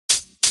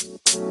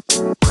If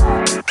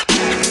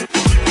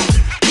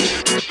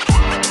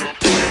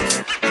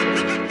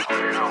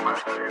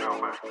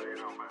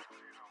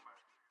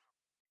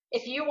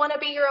you want to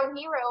be your own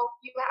hero,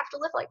 you have to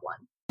live like one.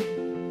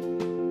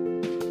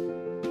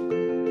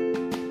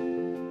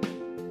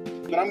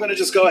 But I'm going to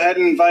just go ahead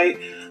and invite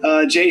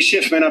Jay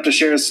Schiffman up to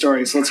share his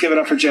story. So let's give it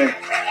up for Jay.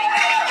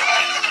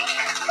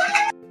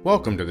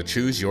 Welcome to the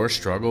Choose Your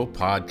Struggle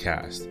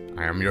podcast.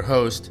 I am your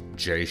host,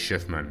 Jay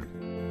Schiffman.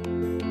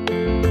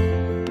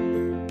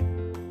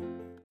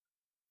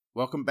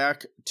 Welcome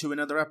back to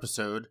another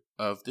episode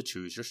of the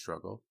Choose Your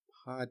Struggle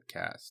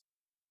podcast.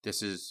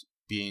 This is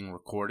being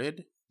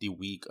recorded the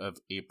week of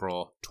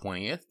April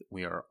 20th.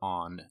 We are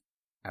on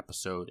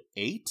episode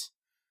 8.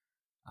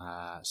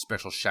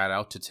 Special shout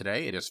out to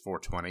today. It is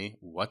 420.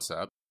 What's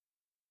up?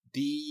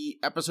 The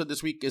episode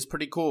this week is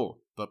pretty cool,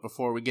 but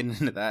before we get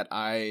into that,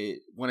 I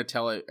want to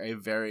tell a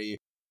very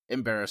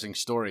embarrassing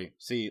story.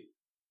 See,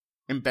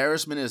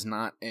 embarrassment is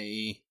not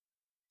a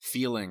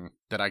feeling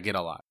that I get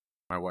a lot.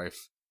 My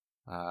wife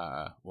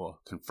will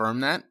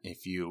confirm that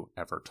if you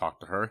ever talk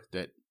to her,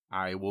 that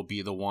I will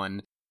be the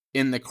one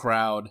in the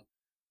crowd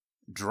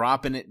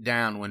dropping it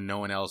down when no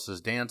one else is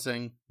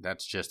dancing.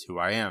 That's just who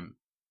I am.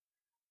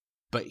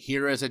 But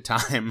here is a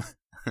time,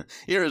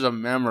 here is a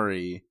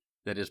memory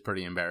that is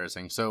pretty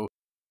embarrassing. So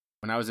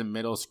when I was in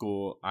middle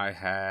school, I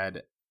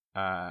had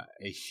a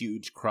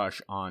huge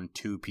crush on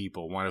two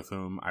people, one of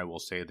whom I will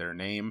say their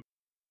name.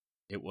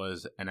 It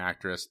was an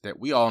actress that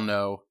we all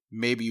know.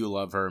 Maybe you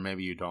love her,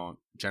 maybe you don't.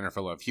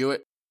 Jennifer Love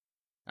Hewitt.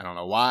 I don't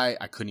know why.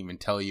 I couldn't even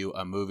tell you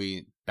a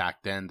movie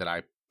back then that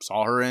I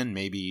saw her in.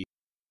 Maybe,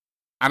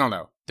 I don't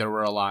know. There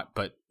were a lot,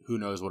 but who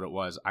knows what it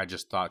was. I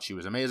just thought she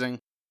was amazing.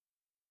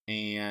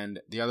 And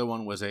the other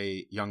one was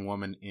a young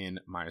woman in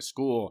my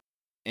school.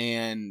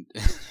 And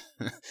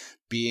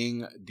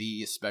being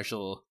the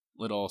special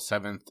little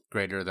 7th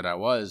grader that I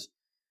was,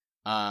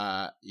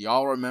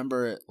 y'all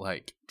remember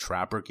like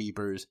Trapper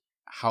Keepers?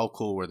 How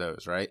cool were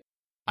those, right?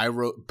 I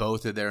wrote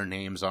both of their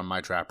names on my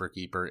Trapper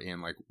Keeper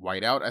in like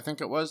whiteout, I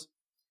think it was.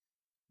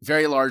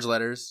 Very large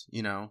letters,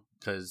 you know,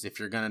 because if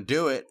you're going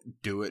to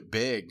do it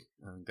big.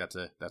 I think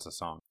that's a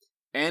song.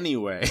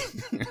 Anyway,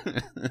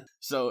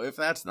 so if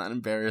that's not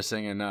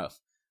embarrassing enough,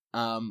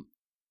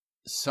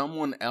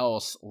 someone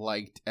else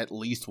liked at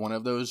least one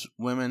of those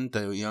women,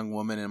 the young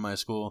woman in my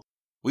school.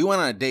 We went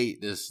on a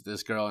date,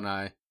 this girl and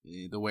I,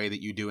 the way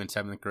that you do in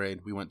 7th grade.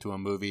 We went to a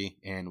movie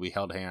and we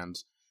held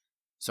hands.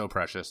 So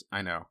precious,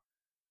 I know.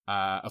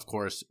 Of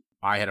course,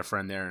 I had a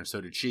friend there and so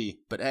did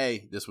she. But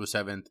hey, this was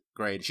 7th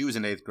grade. She was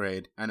in 8th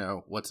grade. I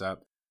know, what's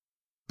up?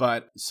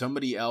 But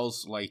somebody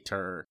else liked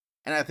her.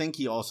 And I think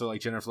he also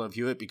liked Jennifer Love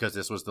Hewitt because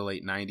this was the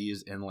late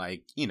 90s. And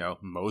like, you know,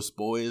 most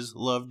boys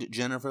loved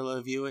Jennifer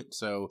Love Hewitt.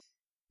 So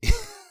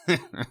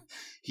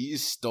he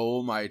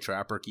stole my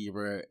Trapper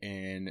Keeper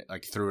and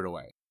like threw it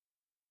away.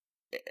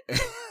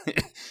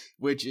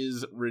 Which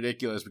is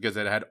ridiculous because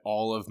it had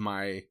all of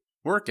my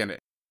work in it.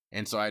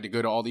 And so I had to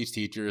go to all these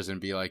teachers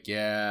and be like,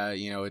 yeah,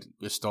 you know, it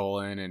was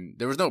stolen. And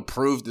there was no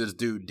proof this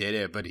dude did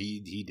it, but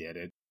he did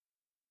it.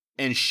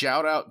 And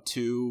shout out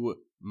to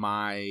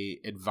my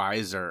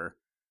advisor.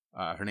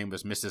 Her name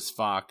was Mrs.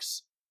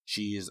 Fox.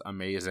 She's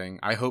amazing.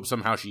 I hope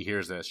somehow she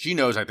hears this. She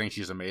knows I think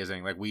she's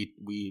amazing. Like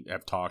we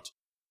have talked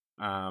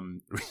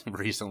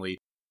recently.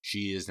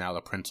 She is now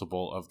the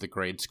principal of the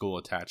grade school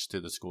attached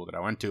to the school that I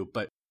went to.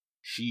 But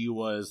she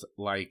was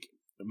like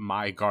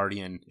my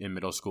guardian in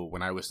middle school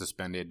when I was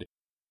suspended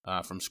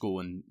from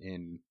school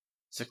in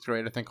 6th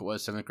grade, I think it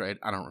was, 7th grade.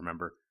 I don't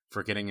remember.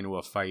 For getting into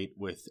a fight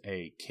with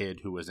a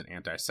kid who was an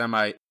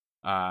anti-Semite.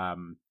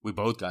 We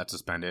both got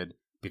suspended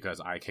because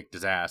I kicked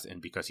his ass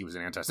and because he was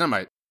an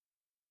anti-Semite.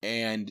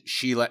 And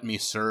she let me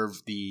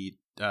serve the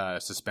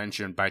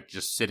suspension by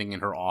just sitting in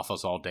her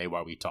office all day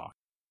while we talked.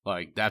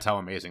 Like, that's how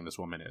amazing this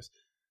woman is.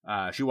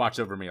 She watched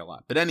over me a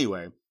lot. But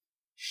anyway,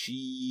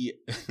 she,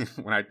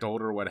 when I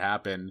told her what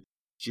happened,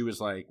 she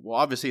was like, well,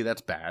 obviously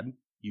that's bad.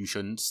 You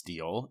shouldn't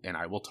steal, and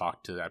I will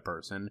talk to that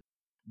person.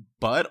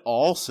 But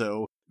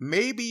also,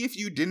 maybe if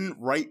you didn't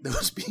write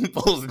those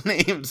people's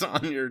names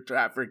on your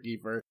Trapper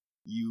Keeper,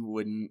 you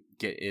wouldn't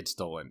get it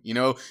stolen. You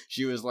know,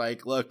 she was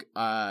like, look,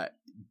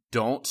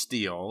 don't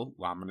steal.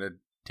 Well, I'm going to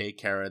take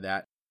care of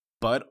that.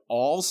 But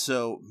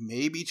also,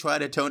 maybe try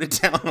to tone it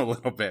down a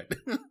little bit.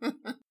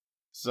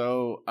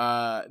 So,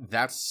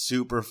 that's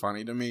super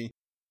funny to me.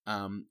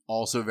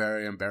 Also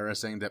very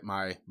embarrassing that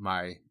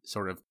my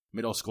sort of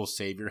middle school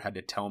savior had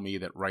to tell me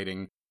that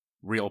writing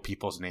real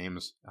people's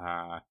names,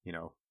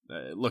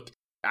 look,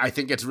 I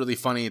think it's really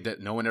funny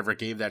that no one ever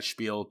gave that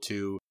spiel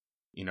to,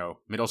 you know,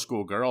 middle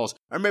school girls.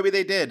 Or maybe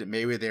they did.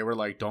 Maybe they were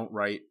like, don't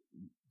write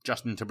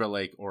Justin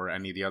Timberlake or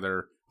any of the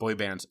other boy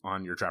bands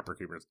on your Trapper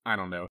Keepers. I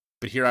don't know.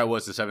 But here I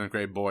was, the 7th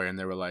grade boy, and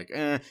they were like,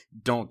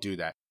 don't do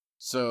that.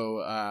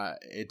 So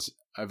it's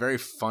a very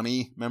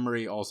funny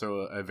memory,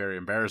 also a very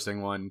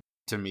embarrassing one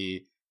to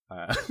me.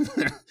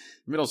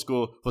 Middle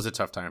school was a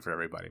tough time for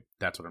everybody.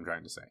 That's what I'm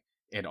trying to say.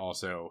 And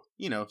also,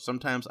 you know,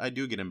 sometimes I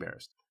do get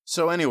embarrassed.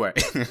 So anyway,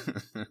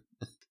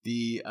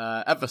 the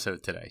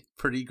episode today,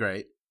 pretty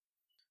great.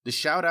 The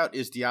shout out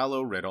is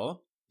Diallo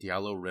Riddle.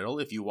 Diallo Riddle,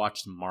 if you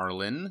watched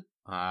Marlin,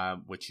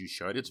 which you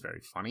should, it's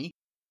very funny.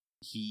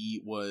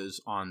 He was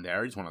on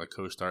there. He's one of the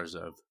co-stars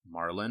of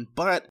Marlin,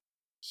 but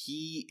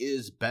he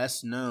is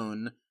best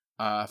known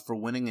for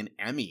winning an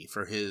Emmy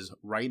for his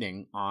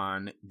writing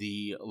on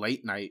the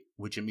Late Night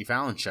with Jimmy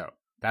Fallon show.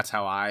 That's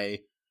how I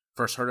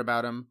first heard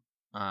about him.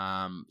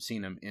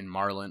 Seen him in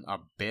Marlin a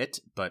bit,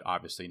 but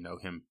obviously know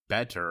him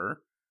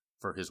better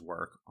for his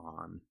work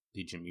on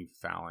the Jimmy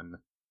Fallon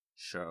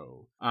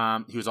show.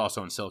 He was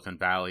also in Silicon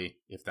Valley,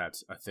 if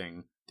that's a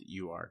thing that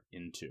you are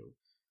into.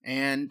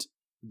 And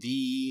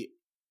the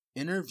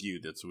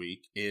interview this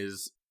week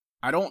is,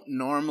 I don't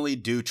normally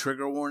do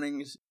trigger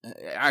warnings.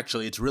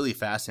 Actually, it's really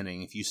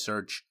fascinating if you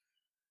search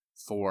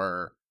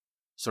for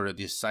sort of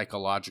the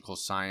psychological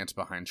science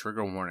behind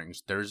trigger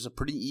warnings. There's a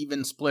pretty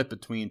even split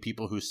between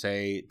people who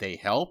say they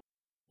help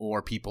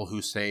or people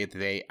who say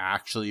they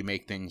actually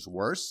make things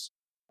worse.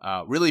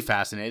 Really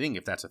fascinating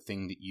if that's a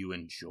thing that you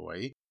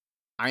enjoy.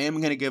 I am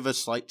going to give a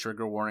slight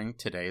trigger warning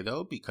today,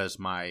 though, because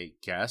my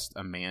guest,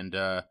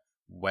 Amanda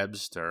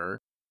Webster,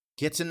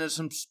 gets into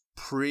some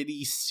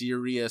pretty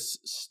serious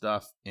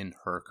stuff in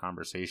her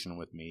conversation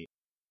with me.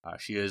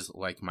 She is,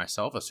 like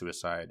myself, a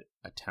suicide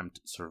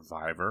attempt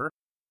survivor.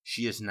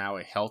 She is now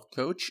a health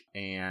coach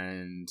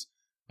and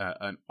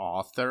an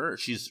author.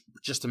 She's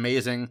just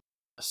amazing.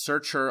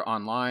 Search her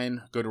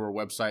online. Go to her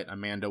website,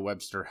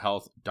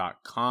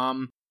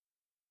 amandawebsterhealth.com.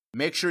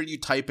 Make sure you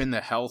type in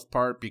the health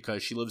part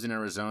because she lives in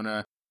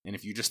Arizona. And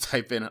if you just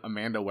type in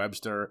Amanda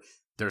Webster,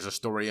 there's a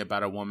story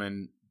about a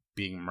woman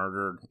being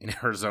murdered in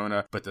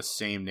Arizona, but the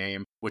same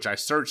name, which I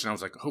searched and I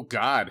was like, oh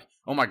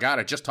my God,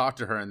 I just talked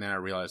to her. And then I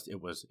realized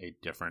it was a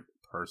different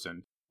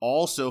person.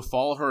 Also,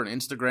 follow her on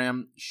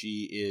Instagram.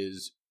 She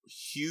is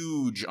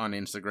huge on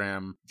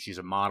Instagram. She's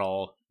a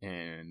model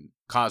and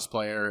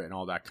cosplayer and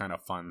all that kind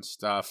of fun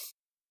stuff.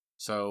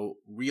 So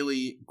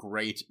really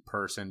great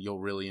person. You'll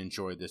really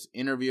enjoy this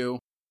interview.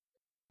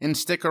 And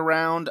stick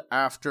around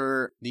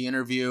after the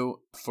interview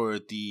for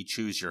the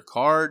Choose Your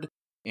Card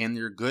and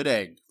your Good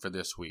Egg for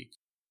this week.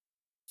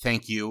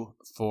 Thank you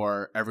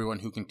for everyone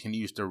who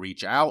continues to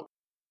reach out.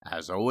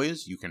 As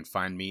always, you can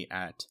find me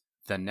at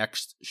The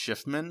Next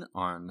Schiffman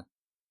on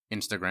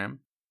Instagram.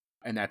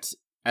 And that's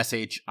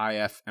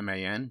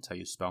SHIFMAN, that's how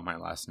you spell my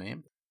last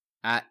name.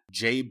 At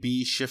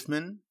JB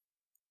Schiffman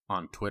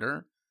on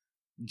Twitter.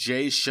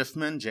 Jay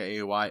Schiffman,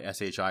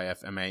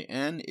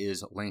 JAYSHIFMAN,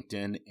 is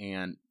LinkedIn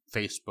and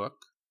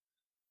Facebook.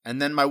 And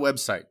then my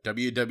website,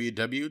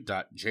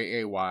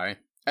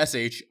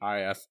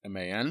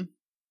 www.jayshifman.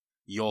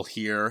 You'll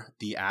hear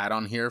the ad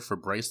on here for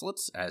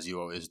bracelets, as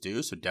you always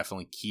do, so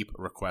definitely keep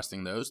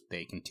requesting those.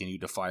 They continue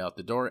to fly out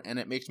the door, and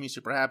it makes me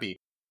super happy.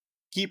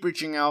 Keep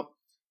reaching out.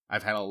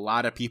 I've had a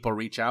lot of people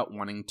reach out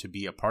wanting to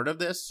be a part of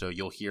this, so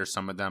you'll hear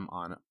some of them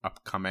on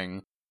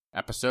upcoming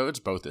episodes,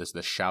 both as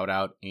the shout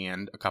out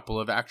and a couple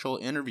of actual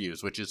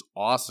interviews, which is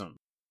awesome.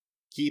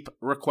 Keep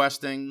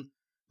requesting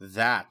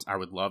that. I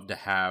would love to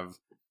have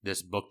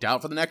this booked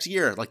out for the next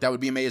year. Like, that would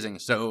be amazing.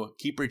 So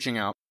keep reaching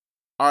out.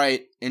 All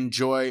right,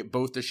 enjoy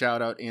both the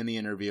shout out and the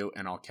interview,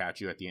 and I'll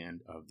catch you at the end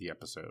of the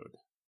episode.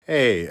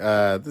 Hey,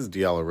 this is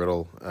Diallo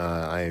Riddle.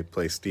 I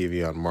play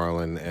Stevie on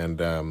Marlin,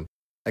 and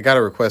I got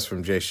a request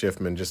from Jay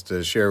Schiffman just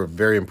to share a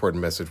very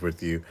important message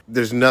with you.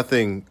 There's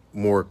nothing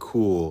more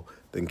cool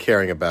than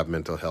caring about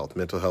mental health.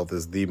 Mental health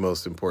is the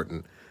most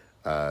important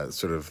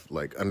sort of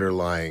like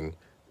underlying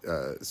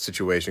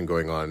situation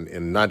going on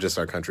in not just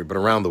our country, but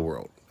around the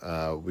world.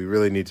 We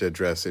really need to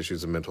address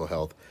issues of mental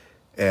health.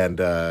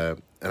 And I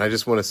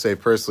just want to say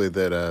personally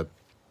that,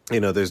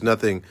 there's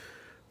nothing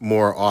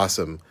more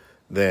awesome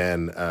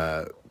than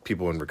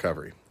people in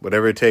recovery.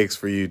 Whatever it takes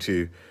for you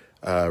to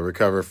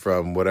recover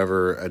from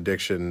whatever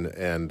addiction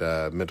and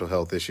mental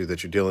health issue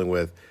that you're dealing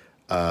with,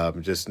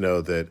 just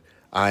know that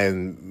I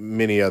and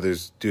many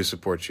others do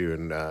support you.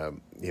 And,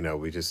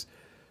 we just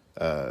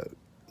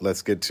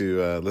let's get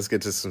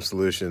to some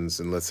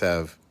solutions and let's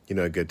have,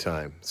 a good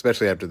time,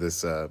 especially after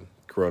this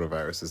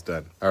coronavirus is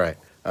done. All right.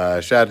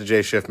 Shout out to Jay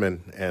Schiffman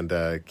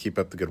and keep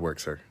up the good work,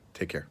 sir.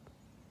 Take care.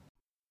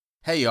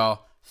 Hey,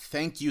 y'all.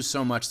 Thank you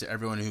so much to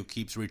everyone who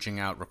keeps reaching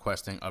out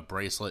requesting a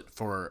bracelet.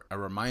 For a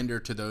reminder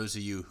to those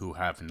of you who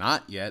have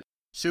not yet,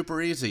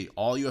 super easy.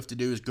 All you have to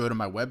do is go to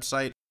my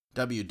website,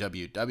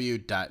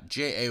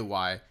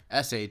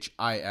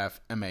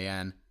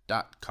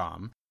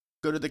 www.jayshifman.com.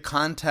 Go to the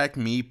Contact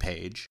Me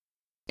page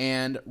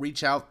and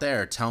reach out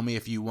there. Tell me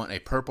if you want a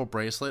purple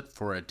bracelet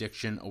for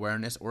addiction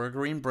awareness or a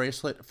green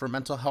bracelet for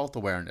mental health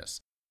awareness.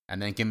 And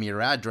then give me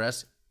your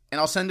address,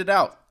 and I'll send it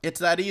out. It's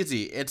that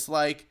easy. It's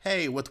like,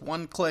 hey, with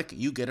one click,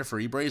 you get a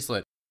free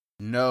bracelet.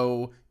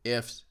 No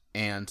ifs,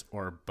 ands,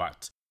 or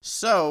buts.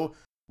 So,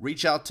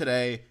 reach out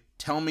today.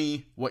 Tell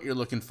me what you're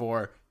looking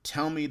for.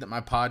 Tell me that my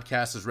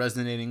podcast is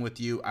resonating with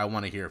you. I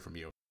want to hear from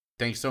you.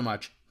 Thanks so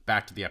much.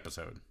 Back to the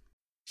episode.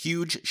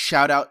 Huge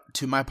shout out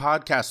to my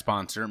podcast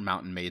sponsor,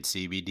 Mountain Made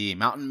CBD.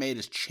 Mountain Made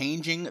is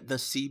changing the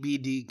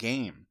CBD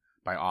game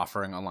by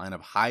offering a line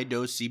of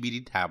high-dose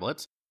CBD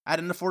tablets at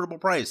an affordable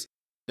price.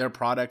 Their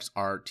products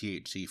are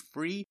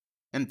THC-free,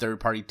 and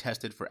third-party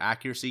tested for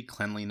accuracy,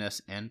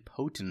 cleanliness, and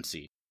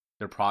potency.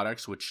 Their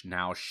products, which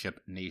now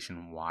ship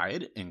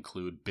nationwide,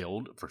 include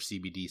Build for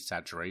CBD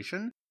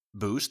saturation,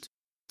 Boost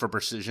for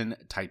precision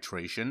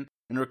titration,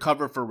 and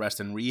Recover for rest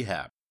and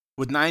rehab.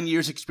 With 9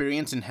 years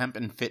experience in hemp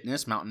and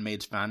fitness, Mountain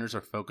Made's founders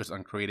are focused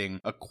on creating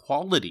a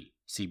quality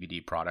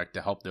CBD product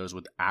to help those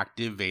with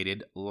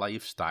activated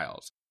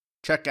lifestyles.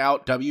 Check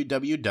out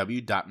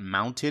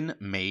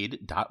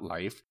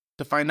www.mountainmade.life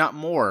to find out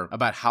more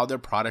about how their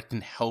product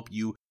can help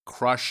you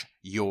crush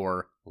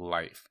your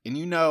life. And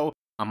you know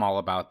I'm all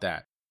about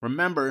that.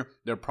 Remember,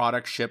 their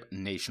products ship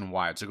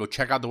nationwide, so go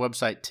check out the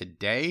website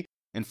today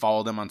and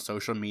follow them on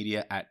social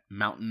media at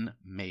Mountain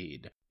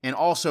Made. And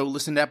also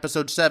listen to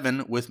episode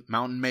 7 with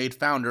Mountain Made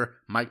founder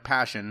Mike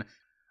Passion.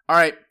 All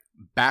right,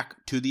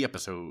 back to the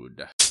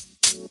episode.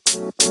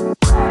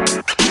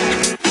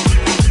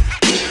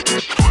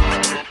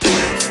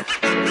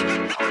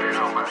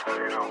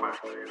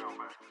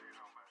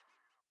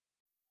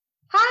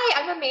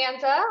 Hi, I'm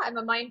Amanda. I'm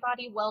a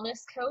mind-body wellness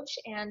coach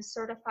and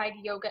certified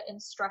yoga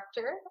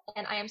instructor,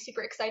 and I am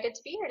super excited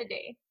to be here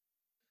today.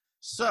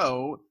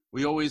 So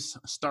we always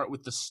start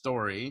with the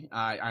story.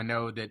 I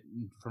know that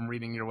from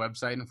reading your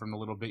website and from the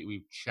little bit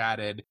we've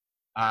chatted,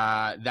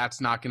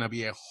 that's not going to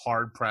be a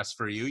hard press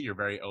for you. You're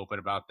very open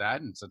about that,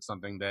 and so it's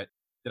something that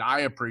I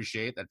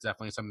appreciate. That's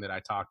definitely something that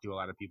I talk to a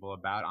lot of people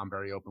about. I'm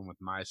very open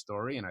with my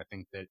story, and I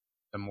think that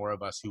the more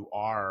of us who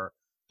are,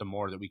 the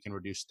more that we can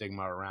reduce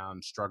stigma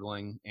around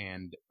struggling,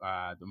 and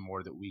the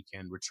more that we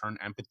can return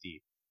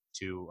empathy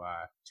to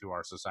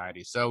our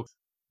society. So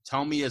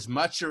tell me as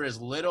much or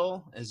as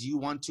little as you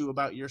want to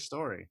about your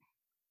story.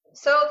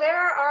 So there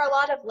are a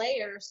lot of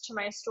layers to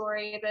my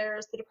story.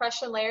 There's the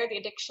depression layer, the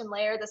addiction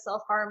layer, the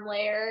self-harm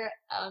layer.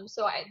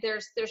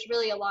 There's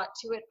really a lot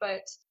to it,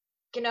 but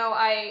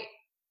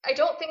I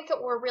don't think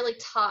that we're really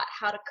taught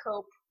how to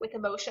cope with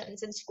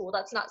emotions in school.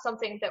 That's not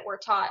something that we're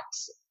taught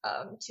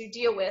to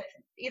deal with,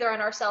 either on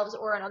ourselves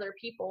or on other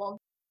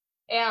people.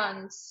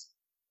 And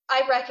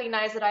I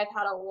recognize that I've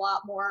had a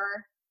lot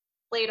more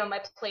laid on my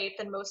plate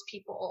than most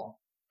people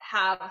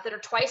have that are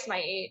twice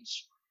my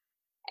age.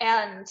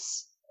 And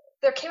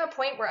there came a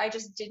point where I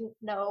just didn't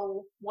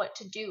know what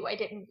to do. I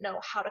didn't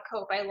know how to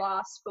cope. I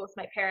lost both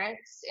my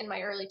parents in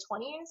my early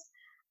 20s.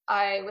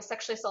 I was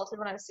sexually assaulted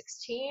when I was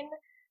 16.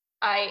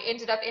 I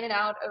ended up in and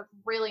out of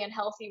really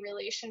unhealthy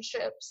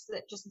relationships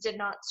that just did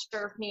not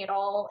serve me at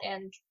all,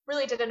 and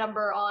really did a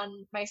number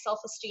on my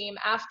self-esteem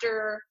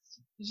after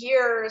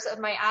years of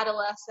my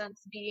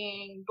adolescence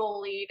being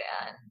bullied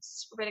and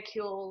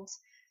ridiculed.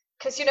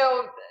 Because,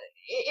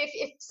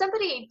 if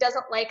somebody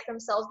doesn't like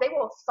themselves, they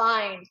will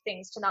find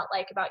things to not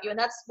like about you. And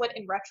that's what,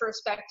 in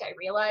retrospect, I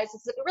realized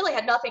is that it really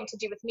had nothing to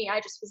do with me.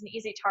 I just was an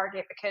easy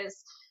target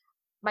because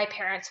my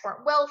parents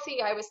weren't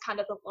wealthy. I was kind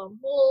of the lone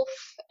wolf,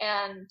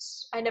 and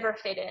I never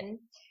fit in.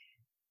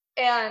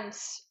 And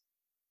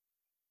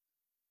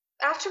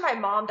after my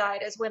mom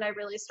died is when I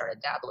really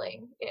started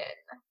dabbling in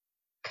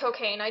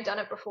cocaine. I'd done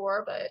it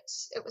before, but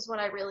it was when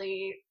I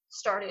really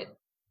started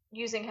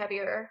using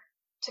heavier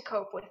to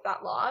cope with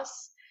that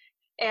loss.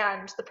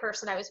 And the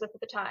person I was with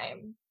at the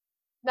time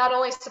not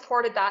only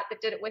supported that, but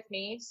did it with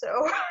me.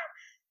 So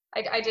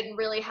I didn't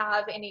really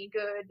have any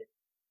good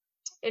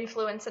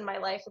influence in my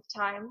life at the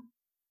time.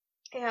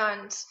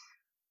 And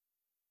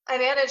I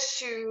managed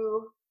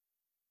to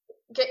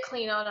get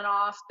clean on and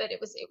off, but it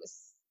wasn't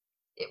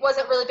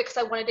really because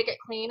I wanted to get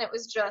clean. It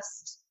was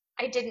just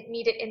I didn't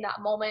need it in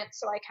that moment,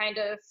 so I kind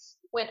of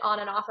went on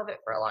and off of it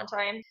for a long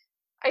time.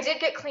 I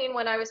did get clean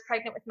when I was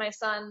pregnant with my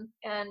son,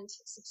 and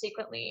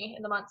subsequently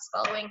in the months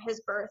following his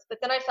birth, but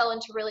then I fell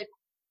into really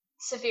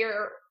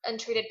severe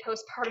untreated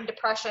postpartum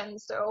depression.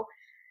 So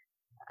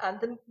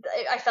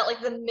I felt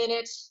like the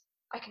minute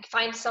I could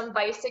find some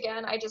vice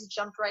again, I just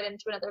jumped right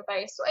into another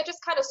vice. So I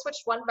just kind of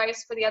switched one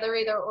vice for the other.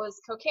 Either it was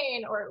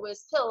cocaine, or it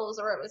was pills,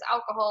 or it was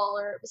alcohol,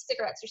 or it was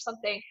cigarettes or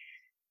something.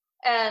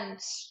 And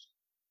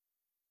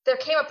there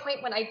came a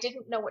point when I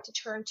didn't know what to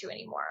turn to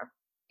anymore.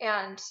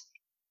 And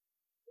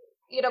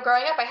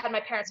growing up, I had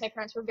my parents. My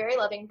parents were very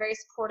loving, very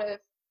supportive.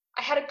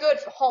 I had a good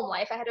home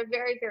life. I had a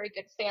very, very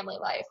good family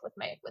life with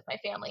my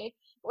family.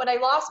 When I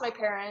lost my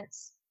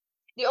parents,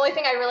 the only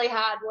thing I really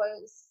had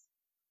was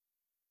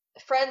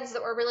friends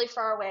that were really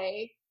far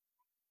away,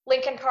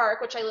 Linkin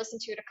Park, which I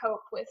listened to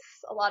cope with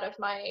a lot of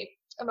my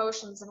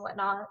emotions and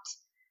whatnot.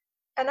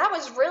 And that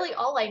was really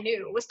all I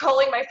knew, was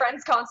calling my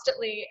friends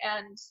constantly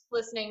and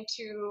listening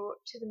to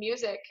the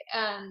music.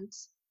 And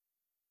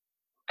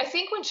I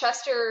think when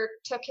Chester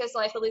took his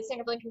life, the lead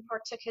singer of Linkin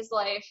Park took his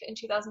life in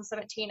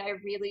 2017, I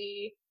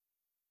really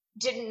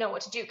didn't know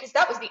what to do, because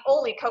that was the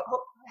only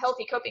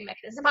healthy coping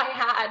mechanism I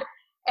had.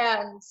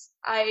 And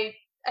I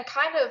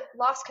kind of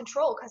lost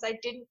control because I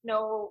didn't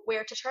know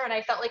where to turn.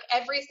 I felt like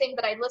everything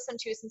that I'd listened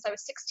to since I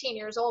was 16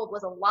 years old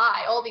was a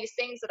lie. All these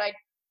things that I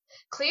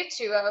cleaved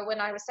to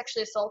when I was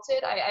sexually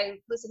assaulted, I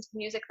listened to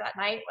music that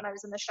night when I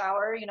was in the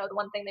shower. The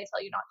one thing they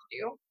tell you not to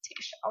do, take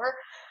a shower.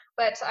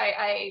 But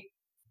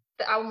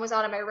the album was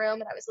on in my room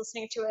and I was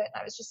listening to it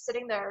and I was just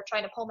sitting there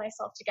trying to pull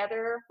myself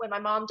together. When my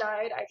mom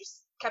died, I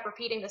just kept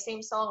repeating the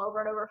same song over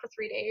and over for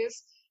 3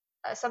 days.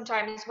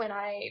 Sometimes when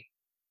I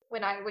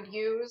would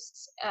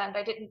use and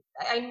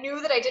I knew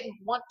that I didn't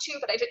want to,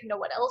 but I didn't know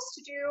what else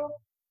to do.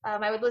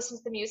 I would listen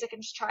to the music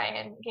and just try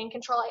and gain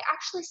control. I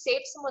actually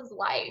saved someone's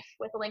life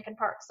with a Linkin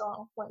Park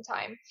song one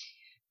time,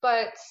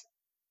 but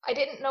I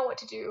didn't know what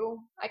to do.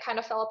 I kind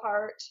of fell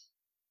apart,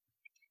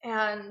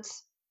 and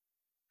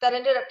that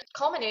ended up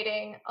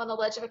culminating on the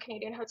ledge of a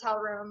Canadian hotel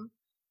room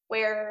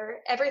where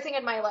everything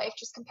in my life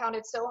just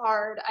compounded so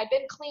hard. I'd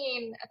been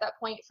clean at that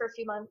point for a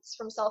few months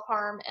from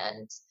self-harm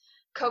and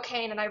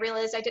cocaine, and I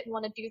realized I didn't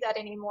want to do that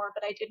anymore,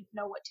 but I didn't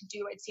know what to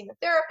do. I'd seen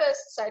the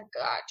therapists, I'd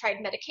tried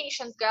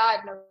medications. God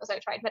knows I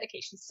tried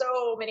medications,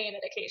 so many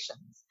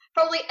medications.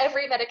 Probably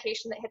every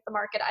medication that hit the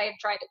market I had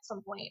tried at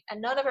some point,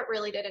 and none of it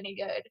really did any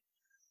good.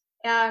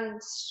 And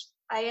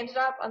I ended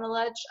up on the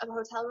ledge of a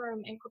hotel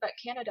room in Quebec,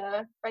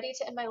 Canada, ready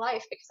to end my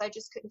life because I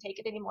just couldn't take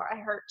it anymore. I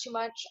hurt too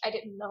much. I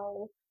didn't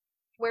know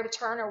where to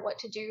turn or what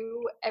to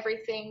do.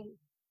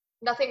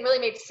 Nothing really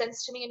made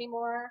sense to me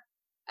anymore,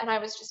 and I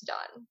was just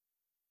done.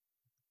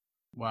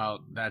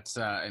 Well, that's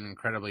an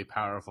incredibly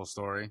powerful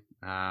story,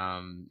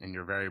 and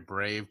you're very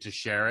brave to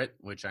share it,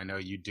 which I know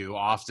you do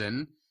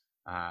often,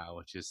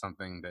 which is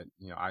something that,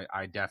 you know,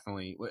 I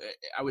definitely,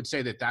 I would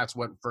say that that's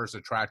what first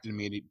attracted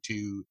me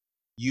to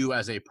you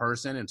as a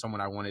person and someone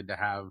I wanted to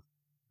have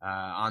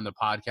on the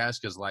podcast,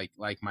 because like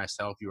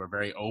myself, you are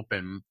very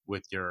open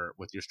with your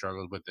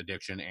struggles with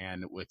addiction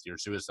and with your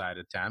suicide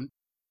attempt.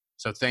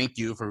 So thank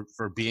you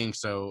for being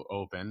so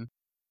open.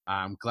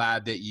 I'm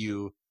glad that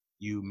you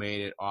made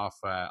it off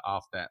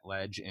that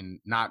ledge, and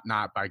not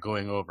by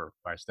going over,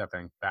 by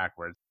stepping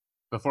backwards.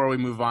 Before we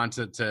move on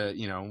to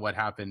you know what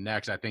happened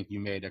next, I think you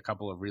made a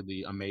couple of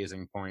really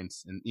amazing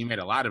points, and you made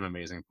a lot of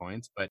amazing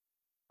points. But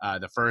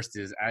the first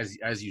is,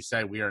 as you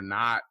said, we are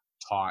not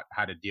taught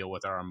how to deal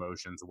with our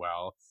emotions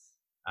well.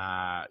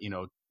 You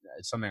know,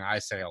 something I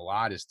say a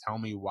lot is, tell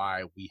me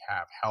why we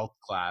have health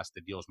class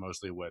that deals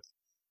mostly with,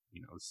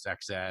 you know,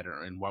 sex ed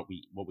and what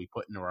we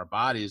put into our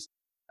bodies.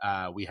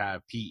 We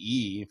have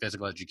PE,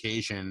 physical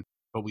education,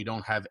 but we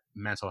don't have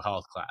mental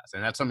health class.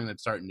 And that's something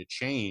that's starting to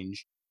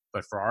change.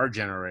 But for our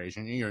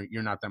generation,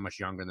 you're not that much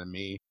younger than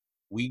me.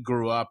 We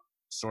grew up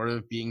sort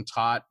of being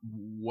taught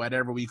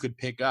whatever we could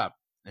pick up.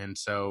 And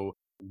so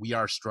we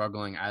are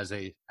struggling as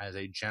a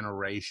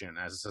generation,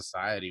 as a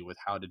society, with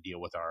how to deal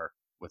with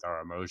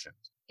our emotions.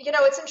 You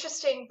know, it's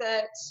interesting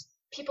that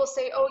people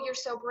say, oh, you're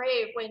so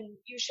brave when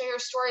you share your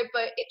story,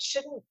 but it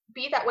shouldn't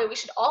be that way. We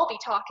should all be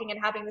talking and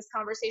having this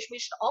conversation. We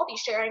should all be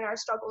sharing our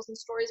struggles and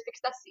stories,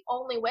 because that's the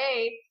only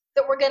way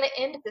that we're going to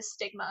end this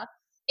stigma.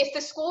 If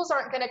the schools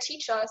aren't going to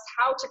teach us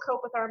how to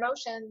cope with our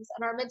emotions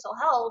and our mental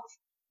health,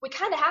 we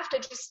kind of have to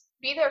just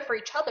be there for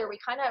each other. We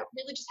kind of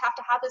really just have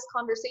to have this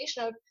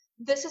conversation of,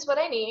 this is what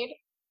I need.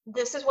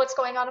 This is what's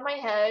going on in my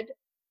head.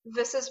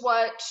 This is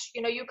what,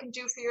 you know, you can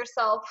do for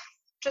yourself.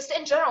 Just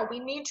in general, we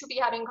need to be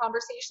having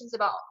conversations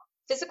about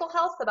physical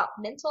health, about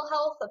mental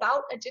health,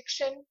 about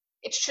addiction.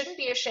 It shouldn't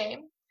be a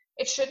shame.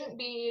 It shouldn't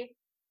be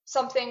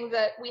something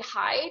that we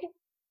hide.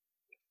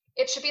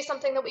 It should be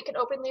something that we can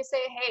openly say,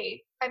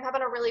 hey, I'm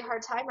having a really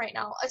hard time right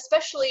now,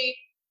 especially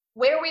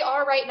where we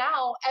are right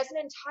now as an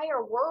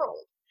entire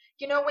world.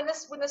 You know, when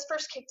this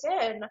first kicked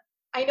in,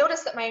 I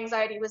noticed that my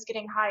anxiety was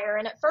getting higher.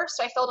 And at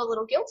first I felt a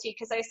little guilty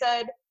because I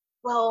said,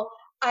 well,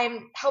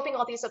 I'm helping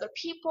all these other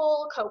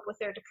people cope with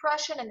their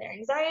depression and their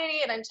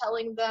anxiety, and I'm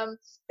telling them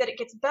that it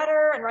gets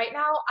better. And right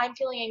now I'm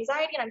feeling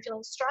anxiety and I'm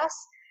feeling stress.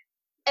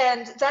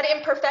 And that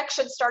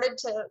imperfection started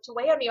to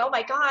weigh on me. Oh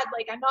my God,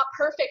 like, I'm not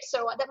perfect.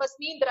 So that must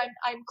mean that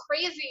I'm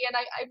crazy and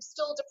I'm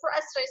still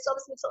depressed and I still have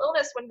this mental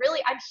illness, when really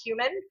I'm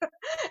human.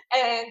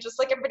 And just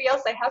like everybody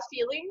else, I have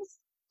feelings.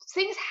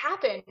 Things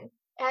happen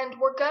and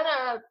we're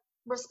gonna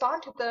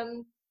respond to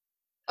them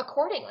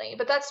accordingly.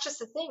 But that's just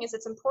the thing, is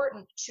it's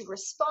important to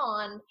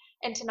respond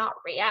and to not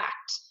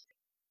react.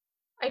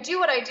 I do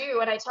what I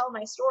do and I tell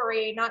my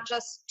story, not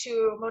just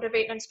to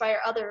motivate and inspire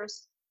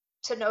others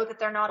to know that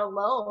they're not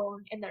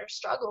alone in their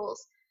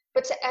struggles,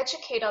 but to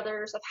educate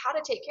others of how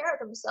to take care of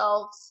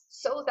themselves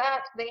so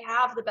that they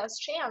have the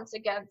best chance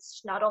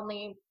against not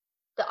only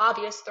the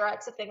obvious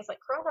threats of things like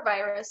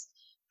coronavirus,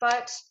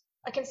 but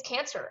against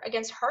cancer,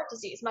 against heart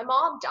disease. My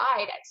mom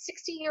died at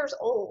 60 years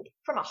old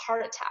from a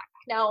heart attack.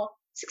 Now,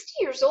 60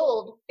 years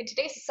old in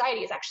today's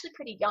society is actually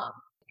pretty young.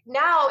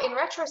 Now, in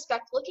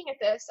retrospect, looking at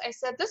this, I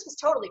said this was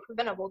totally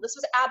preventable. This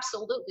was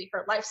absolutely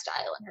her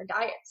lifestyle and her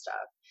diet stuff.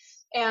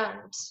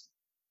 And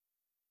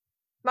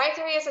my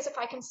theory is if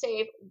I can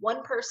save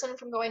one person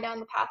from going down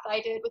the path I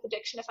did with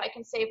addiction, if I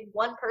can save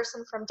one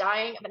person from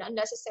dying of an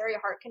unnecessary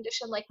heart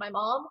condition like my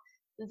mom,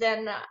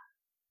 then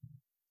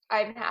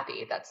I'm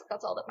happy. That's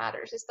all that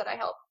matters, is that I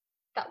help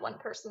that one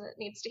person that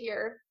needs to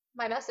hear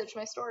my message,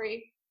 my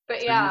story. But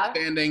so yeah, you're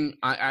standing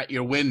at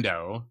your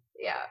window.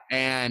 Yeah.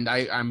 And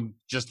I'm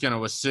just going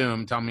to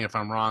assume, tell me if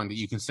I'm wrong, that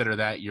you consider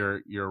that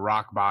your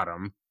rock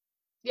bottom.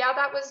 Yeah,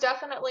 that was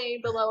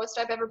definitely the lowest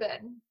I've ever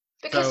been.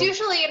 Because So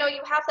usually,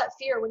 you have that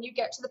fear when you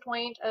get to the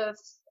point of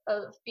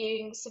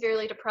being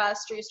severely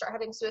depressed or you start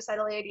having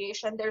suicidal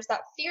ideation. There's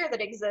that fear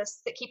that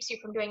exists that keeps you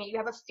from doing it. You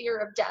have a fear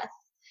of death.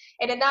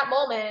 And in that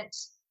moment,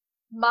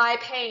 my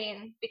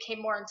pain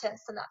became more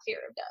intense than that fear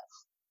of death.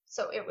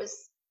 So it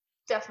was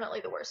definitely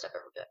the worst I've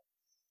ever been.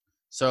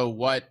 so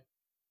what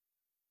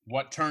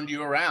turned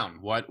you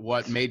around?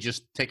 What made you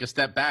take a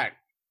step back?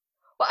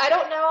 Well, I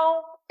don't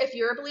know if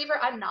you're a believer.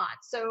 I'm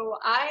not. So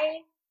I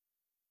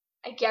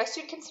guess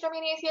you'd consider me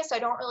an atheist. I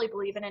don't really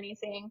believe in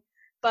anything.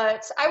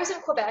 But I was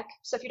in Quebec.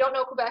 So if you don't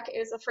know, Quebec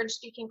is a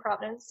French-speaking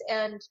province,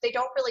 and they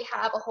don't really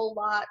have a whole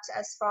lot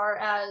as far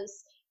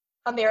as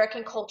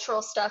American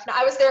cultural stuff. Now,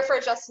 I was there for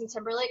a Justin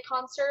Timberlake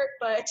concert,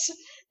 but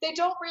they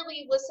don't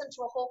really listen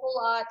to a whole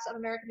lot of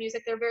American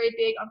music. They're very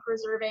big on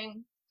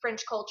preserving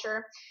French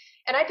culture.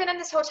 And I'd been in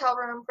this hotel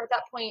room for, at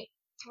that point,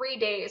 3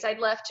 days. I'd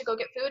left to go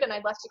get food, and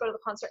I'd left to go to the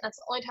concert, and that's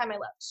the only time I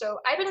left. So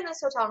I'd been in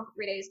this hotel room for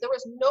 3 days. There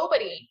was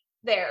nobody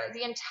there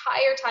the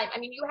entire time. I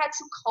mean, you had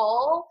to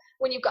call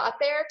when you got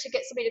there to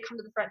get somebody to come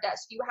to the front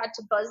desk. You had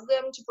to buzz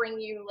them to bring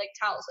you like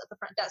towels at the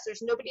front desk.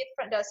 There's nobody at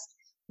the front desk,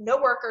 no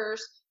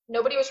workers,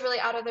 nobody was really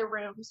out of their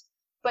rooms.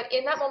 But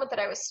in that moment that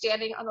I was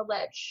standing on the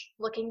ledge,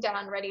 looking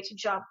down, ready to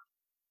jump,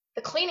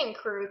 the cleaning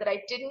crew that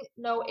I didn't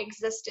know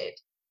existed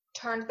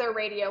turned their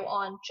radio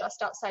on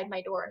just outside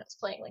my door, and it was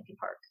playing Linkin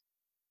Park.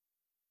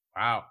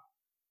 Wow.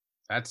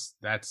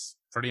 That's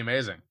pretty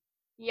amazing.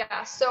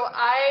 Yeah, so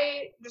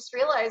I just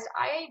realized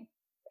I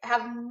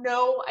have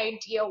no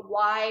idea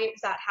why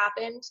that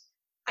happened.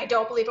 I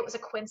don't believe it was a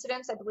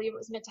coincidence. I believe it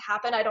was meant to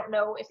happen. I don't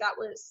know if that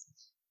was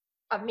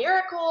a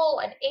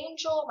miracle, an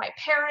angel, my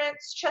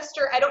parents,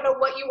 Chester. I don't know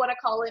what you want to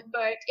call it,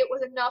 but it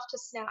was enough to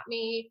snap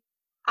me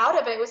out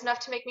of it. It was enough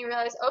to make me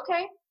realize,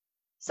 okay,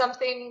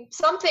 something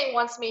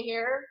wants me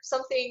here.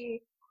 Something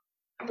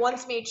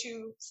wants me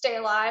to stay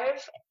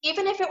alive.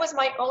 Even if it was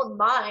my own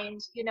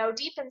mind,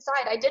 deep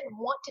inside, I didn't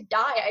want to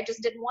die. I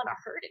just didn't want to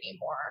hurt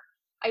anymore.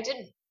 I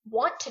didn't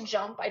want to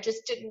jump. I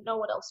just didn't know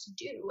what else to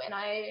do. And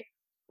I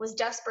was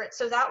desperate.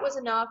 So that was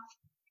enough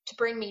to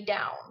bring me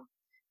down.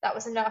 That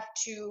was enough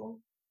to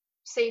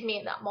save me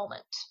in that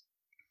moment.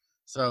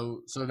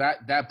 So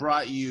that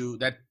brought you,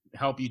 that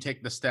helped you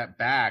take the step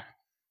back.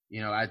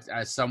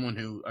 As someone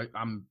who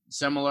I'm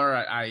similar,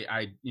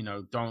 I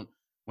don't,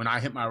 when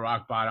I hit my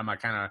rock bottom, I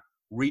kind of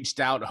reached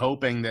out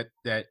hoping that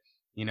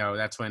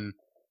that's when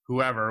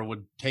whoever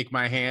would take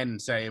my hand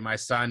and say, my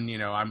son,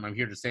 I'm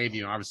here to save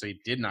you. And obviously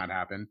it did not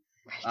happen.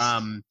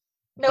 Right.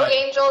 No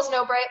angels,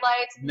 no bright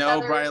lights.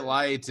 No bright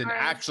lights. And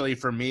actually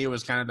for me, it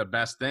was kind of the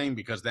best thing,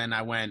 because then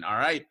I went, all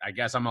right, I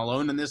guess I'm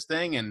alone in this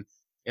thing. And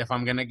if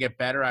I'm going to get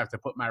better, I have to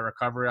put my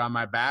recovery on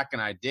my back.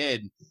 And I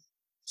did.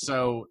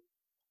 So,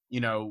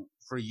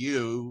 for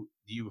you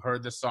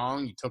heard the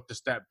song, you took the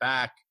step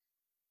back,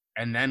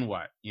 and then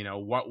what?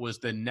 What was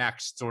the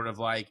next sort of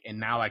like, and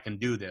now I can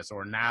do this,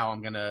 or now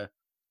I'm going to,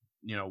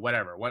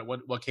 whatever.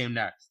 What came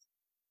next?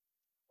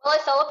 Well,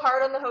 I fell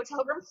apart on the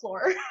hotel room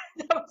floor.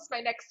 That was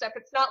my next step.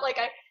 It's not like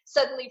I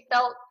suddenly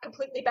felt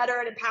completely better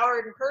and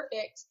empowered and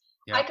perfect.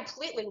 Yeah. I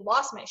completely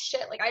lost my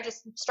shit. Like, I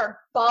just started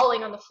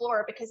bawling on the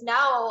floor, because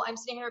now I'm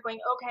sitting here going,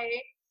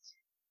 okay,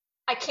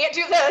 I can't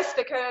do this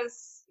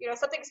because,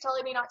 something's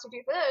telling me not to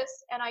do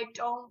this, and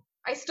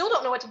I still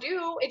don't know what to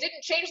do. It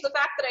didn't change the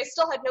fact that I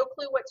still had no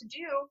clue what to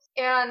do.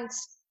 And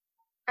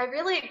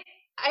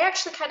I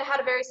actually kind of had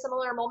a very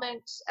similar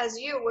moment as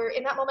you, where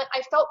in that moment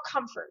I felt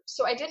comfort.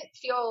 So I didn't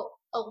feel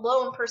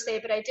alone per se,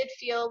 but I did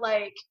feel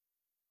like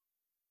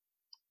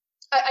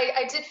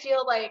I did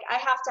feel like I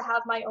have to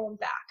have my own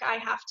back. I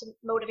have to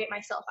motivate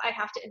myself. I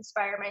have to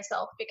inspire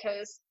myself,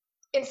 because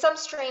in some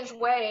strange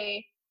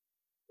way,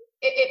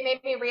 it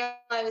made me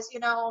realize,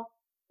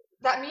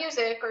 that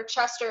music or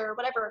Chester or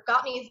whatever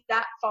got me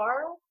that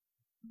far,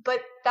 but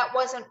that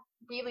wasn't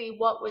really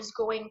what was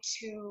going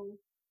to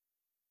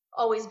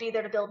always be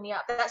there to build me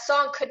up. That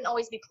song couldn't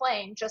always be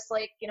playing, just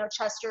like,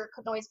 Chester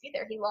couldn't always be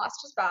there. He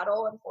lost his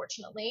battle,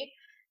 unfortunately,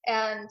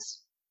 and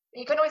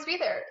he couldn't always be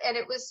there. And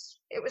it was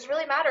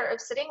really a matter of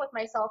sitting with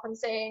myself and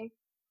saying,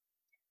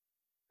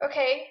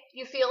 okay,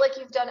 you feel like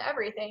you've done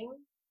everything.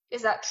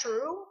 Is that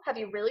true? Have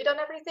you really done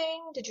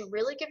everything? Did you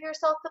really give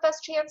yourself the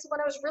best chance? And when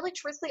I was really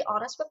truthfully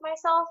honest with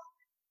myself,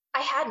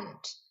 I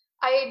hadn't.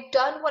 I had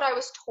done what I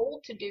was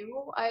told to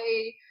do.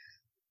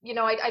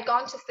 I'd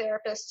gone to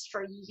therapists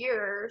for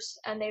years,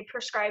 and they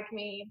prescribed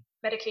me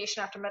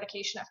medication after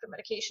medication after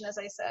medication, as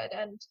I said.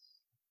 And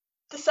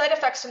the side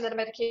effects from the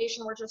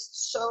medication were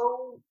just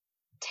so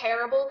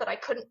terrible that I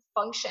couldn't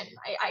function.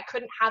 I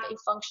couldn't have a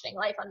functioning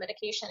life on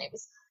medication. It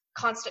was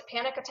constant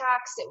panic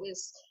attacks. It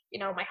was,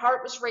 my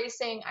heart was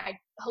racing. I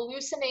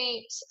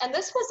hallucinate. And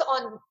this was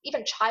on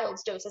even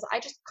child's doses.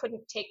 I just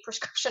couldn't take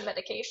prescription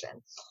medication.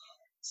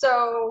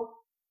 So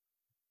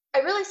I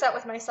really sat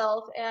with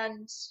myself,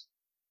 and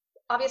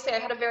obviously I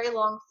had a very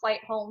long flight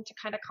home to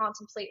kind of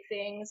contemplate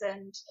things.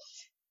 And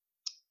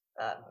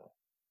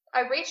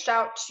I reached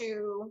out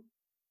to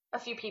a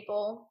few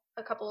people,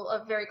 a couple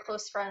of very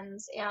close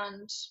friends,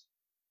 and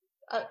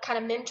a kind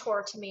of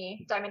mentor to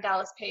me, Diamond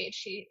Dallas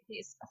Page.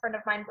 He's a friend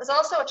of mine, was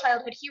also a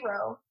childhood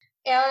hero.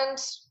 And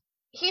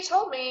he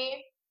told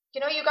me,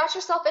 you got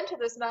yourself into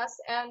this mess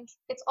and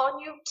it's on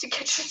you to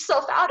get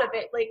yourself out of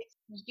it.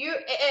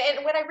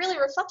 And when I really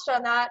reflected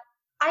on that,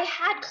 I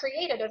had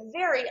created a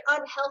very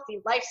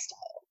unhealthy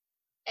lifestyle.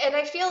 And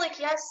I feel like,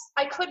 yes,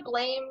 I could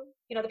blame,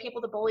 the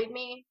people that bullied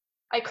me.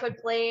 I could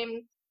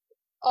blame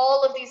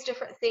all of these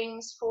different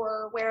things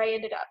for where I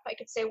ended up. I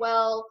could say,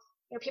 well,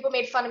 people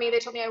made fun of me. They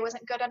told me I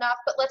wasn't good enough.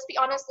 But let's be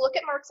honest. Look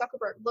at Mark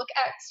Zuckerberg. Look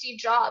at Steve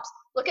Jobs.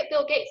 Look at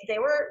Bill Gates. They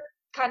were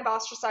kind of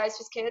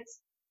ostracized as kids.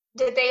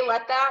 Did they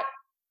let that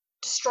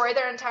destroy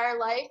their entire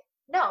life?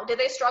 No. Did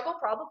they struggle?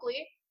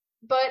 Probably.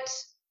 But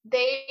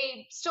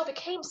they still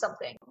became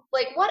something.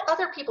 Like, what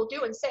other people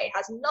do and say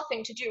has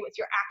nothing to do with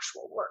your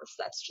actual worth.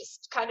 That's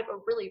just kind of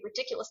a really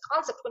ridiculous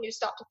concept when you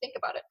stop to think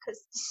about it, because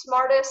the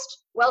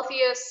smartest,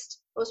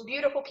 wealthiest, most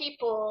beautiful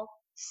people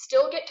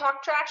still get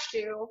talked trash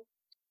to,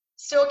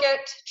 still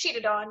get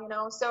cheated on,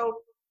 So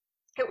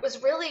it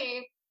was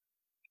really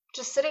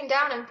just sitting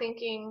down and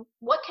thinking,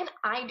 what can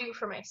I do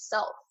for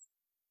myself?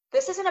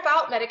 This isn't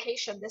about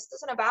medication. This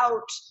isn't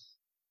about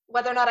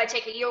whether or not I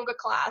take a yoga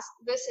class.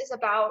 This is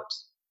about,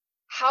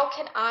 how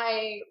can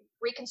I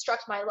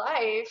reconstruct my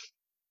life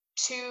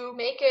to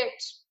make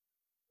it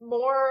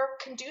more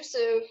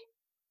conducive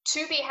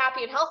to be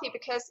happy and healthy?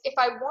 Because if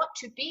I want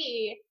to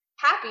be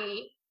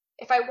happy,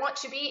 if I want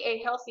to be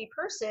a healthy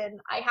person,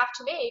 I have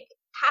to make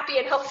happy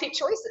and healthy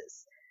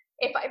choices.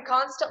 If I'm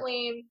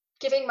constantly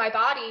giving my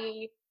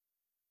body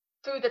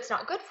food that's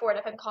not good for it,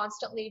 if I'm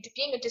constantly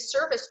being a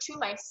disservice to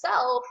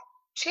myself,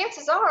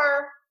 chances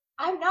are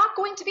I'm not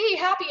going to be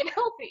happy and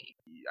healthy.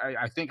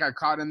 I think I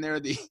caught in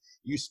there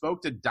you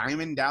spoke to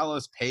Diamond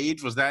Dallas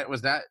Page. Was that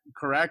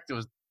correct? It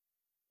was.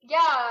 Yeah,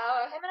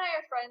 him and I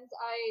are friends.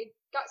 I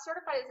got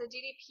certified as a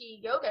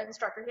DDP yoga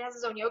instructor. He has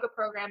his own yoga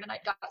program, and I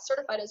got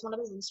certified as one of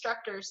his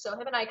instructors. So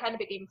him and I kind of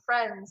became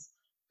friends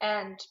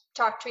and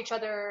talked to each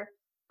other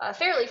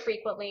fairly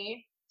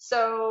frequently.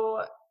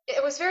 So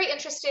it was very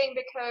interesting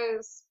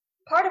because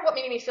part of what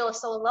made me feel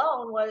so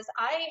alone was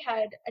I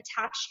had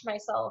attached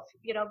myself,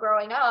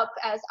 growing up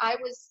as I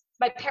was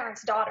my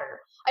parents' daughter.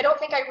 I don't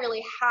think I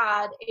really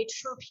had a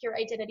true pure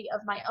identity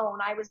of my own.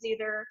 I was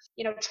either,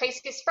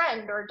 Tracy's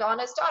friend or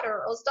Donna's daughter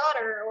or Earl's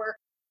daughter or,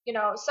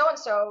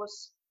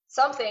 so-and-so's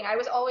something. I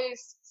was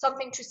always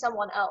something to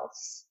someone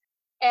else.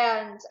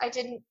 And I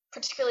didn't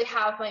particularly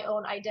have my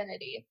own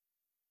identity.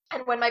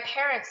 And when my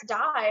parents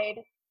died,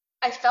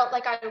 I felt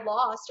like I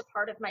lost a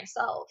part of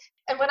myself.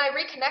 And when I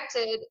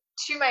reconnected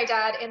to my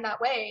dad in that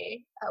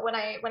way, when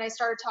I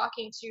started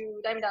talking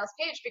to Diamond Dallas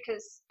Page,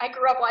 because I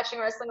grew up watching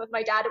wrestling with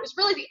my dad, it was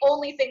really the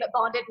only thing that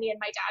bonded me and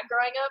my dad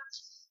growing up.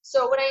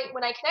 So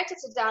when I connected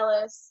to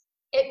Dallas,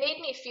 it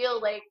made me feel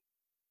like,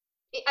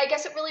 I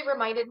guess it really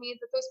reminded me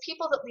that those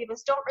people that leave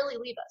us don't really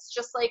leave us.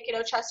 Just like,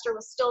 Chester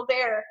was still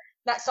there,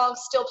 that song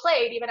still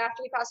played even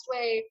after he passed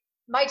away.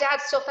 My dad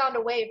still found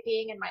a way of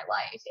being in my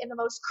life in the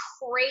most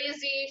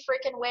crazy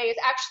freaking ways.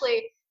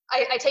 Actually,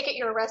 I take it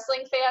you're a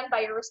wrestling fan by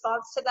your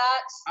response to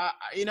that.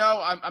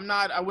 I'm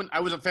not. I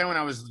was a fan when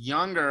I was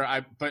younger.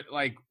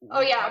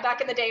 Oh yeah, back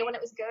in the day when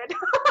it was good.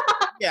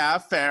 Yeah,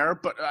 fair.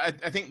 But I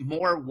think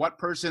more what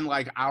person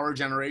like our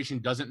generation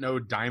doesn't know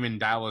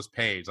Diamond Dallas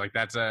Page. Like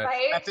that's a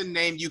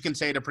name you can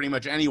say to pretty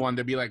much anyone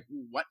to be like,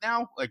 what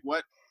now? Like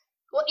what?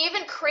 Well,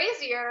 even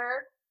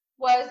crazier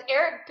was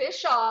Eric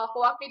Bischoff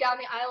walked me down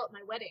the aisle at my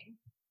wedding.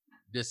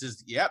 This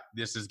is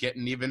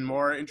getting even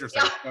more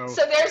interesting. Yeah.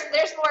 So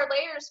there's more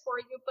layers for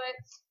you, but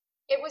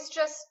it was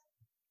just,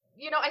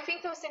 I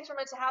think those things were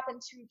meant to happen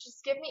to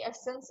just give me a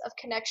sense of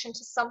connection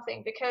to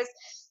something, because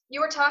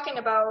you were talking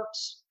about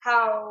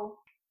how,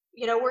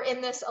 we're in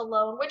this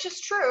alone, which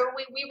is true.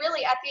 We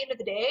really, at the end of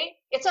the day,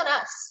 it's on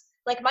us.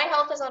 Like, my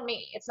health is on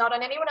me. It's not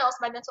on anyone else.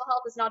 My mental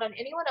health is not on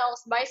anyone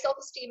else. My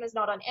self-esteem is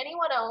not on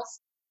anyone else.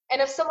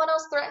 And if someone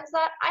else threatens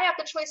that, I have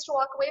the choice to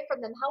walk away from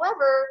them.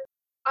 However,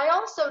 I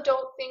also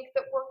don't think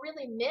that we're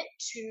really meant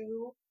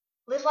to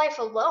live life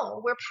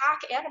alone. We're pack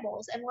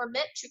animals, and we're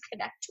meant to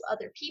connect to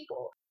other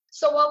people.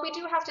 So while we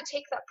do have to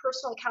take that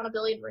personal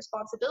accountability and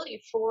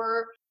responsibility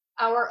for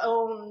our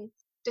own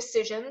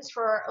decisions,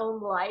 for our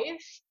own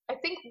life, I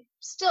think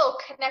still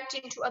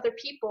connecting to other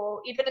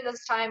people, even in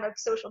this time of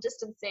social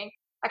distancing.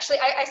 Actually,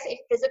 I say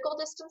physical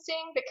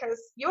distancing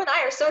because you and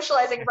I are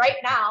socializing right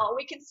now.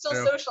 We can still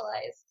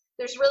socialize.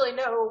 There's really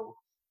no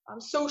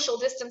social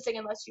distancing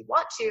unless you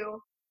want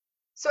to.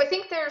 So I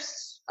think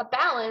there's a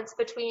balance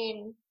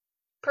between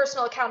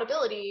personal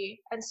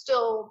accountability and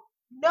still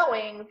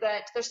knowing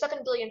that there's 7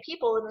 billion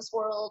people in this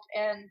world,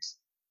 and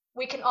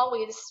we can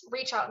always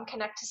reach out and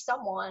connect to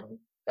someone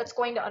that's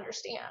going to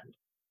understand.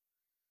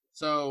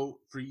 So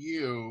for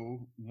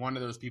you, one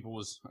of those people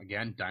was,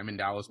 again, Diamond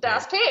Dallas Page.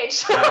 Dallas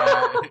Page.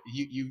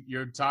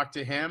 You talked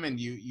to him, and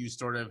you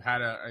sort of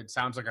had it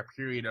sounds like a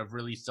period of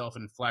really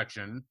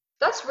self-inflection.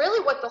 That's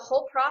really what the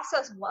whole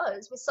process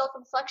was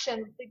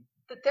self-inflection.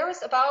 There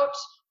was about,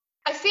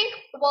 I think,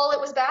 while it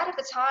was bad at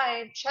the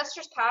time,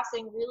 Chester's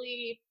passing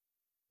really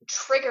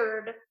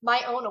triggered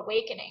my own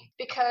awakening,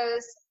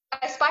 because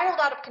I spiraled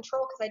out of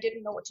control because I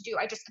didn't know what to do.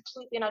 I just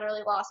completely and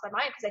utterly lost my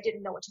mind because I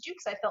didn't know what to do,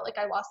 because I felt like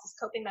I lost this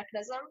coping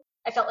mechanism.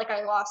 I felt like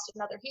I lost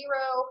another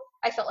hero.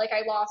 I felt like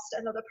I lost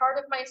another part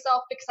of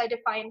myself because I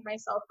defined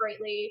myself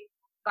greatly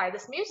by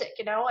this music,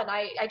 and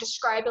I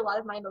described a lot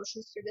of my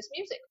emotions through this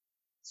music.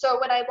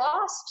 So when I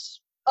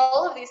lost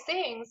all of these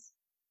things,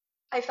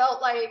 I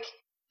felt like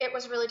it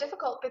was really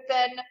difficult. But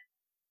then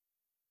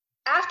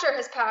after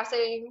his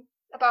passing,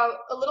 about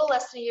a little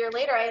less than a year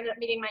later, I ended up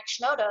meeting Mike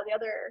Shinoda, the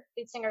other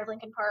lead singer of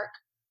Linkin Park.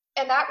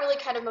 And that really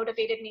kind of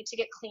motivated me to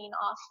get clean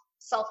off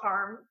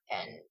self-harm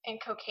and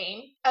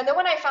cocaine. And then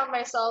when I found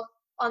myself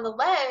on the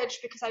ledge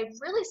because I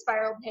really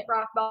spiraled and hit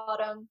rock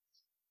bottom,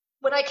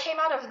 when I came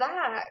out of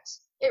that,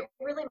 it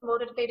really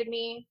motivated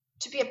me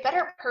to be a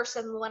better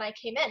person than when I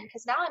came in.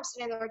 Because now I'm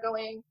sitting there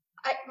going,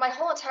 my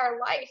whole entire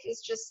life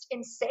is just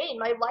insane.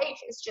 My life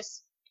is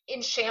just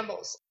in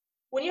shambles.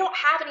 When you don't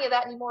have any of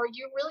that anymore,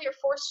 you really are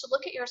forced to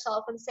look at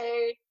yourself and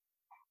say,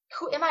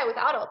 who am I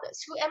without all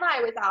this? Who am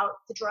I without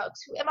the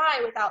drugs? Who am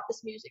I without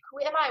this music?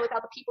 Who am I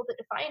without the people that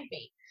defined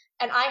me?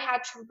 And I had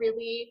to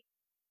really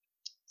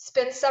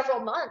spend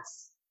several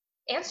months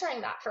answering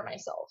that for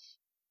myself.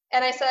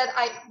 And I said,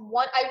 I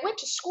went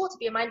to school to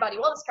be a mind-body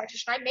wellness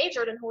practitioner. I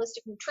majored in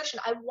holistic nutrition.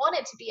 I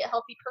wanted to be a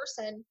healthy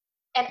person.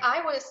 And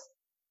I was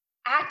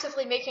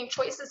actively making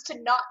choices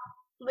to not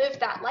live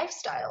that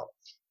lifestyle.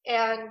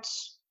 And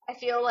I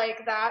feel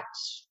like that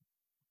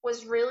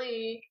was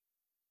really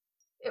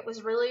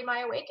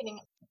my awakening.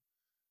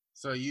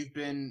 So you've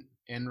been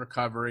in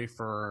recovery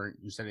for,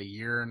 you said,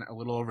 a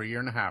little over a year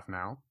and a half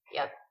now.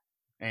 Yep.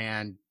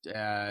 And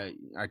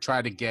I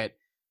try to get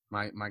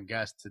my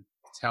guests to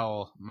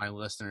tell my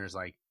listeners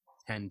like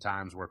 10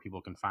 times where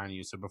people can find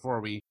you. So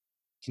before we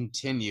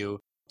continue,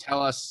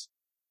 tell us,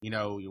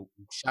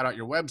 shout out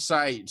your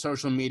website,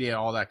 social media,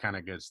 all that kind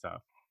of good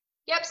stuff.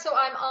 Yep, so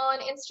I'm on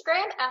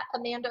Instagram at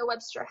Amanda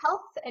Webster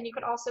Health, and you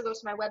can also go to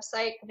my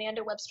website,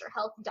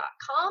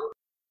 amandawebsterhealth.com.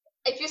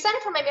 If you sign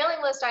up for my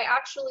mailing list, I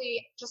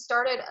actually just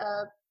started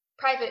a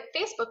private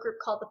Facebook group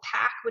called The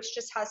Pack, which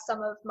just has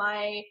some of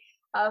my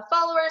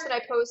followers, and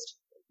I post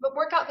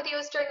workout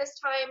videos during this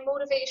time,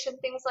 motivation,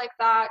 things like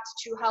that,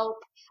 to help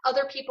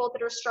other people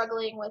that are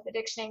struggling with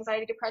addiction,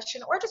 anxiety,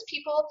 depression, or just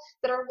people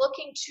that are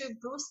looking to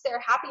boost their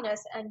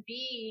happiness and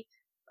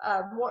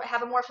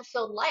have a more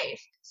fulfilled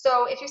life.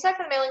 So if you sign up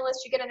for the mailing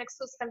list, you get an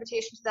exclusive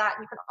invitation to that,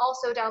 and you can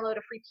also download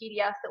a free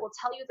PDF that will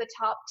tell you the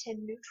top 10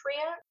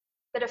 nutrients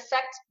that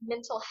affect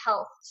mental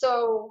health.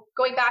 So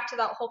going back to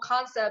that whole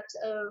concept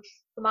of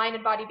the mind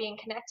and body being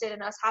connected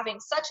and us having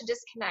such a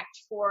disconnect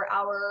for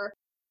our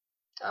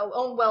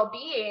own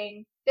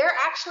well-being, there are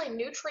actually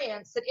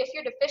nutrients that if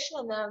you're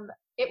deficient in them,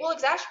 it will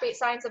exacerbate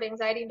signs of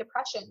anxiety and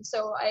depression.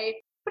 So I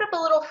put up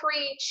a little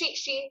free cheat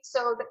sheet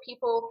so that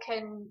people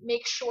can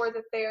make sure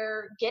that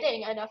they're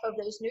getting enough of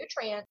those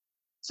nutrients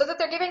so that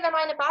they're giving their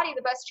mind and body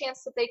the best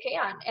chance that they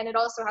can. And it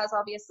also has,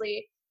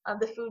 obviously,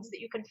 the foods that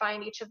you can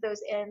find each of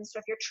those in. So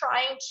if you're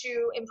trying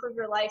to improve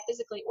your life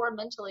physically or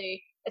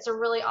mentally, it's a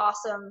really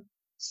awesome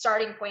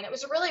starting point. It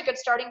was a really good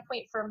starting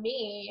point for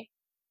me,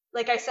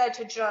 like I said,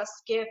 to just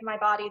give my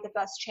body the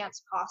best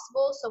chance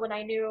possible. So when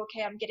I knew,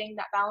 okay, I'm getting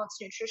that balanced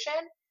nutrition,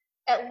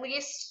 at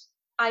least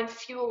I'm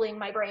fueling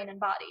my brain and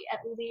body. At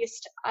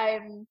least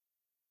I'm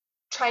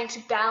trying to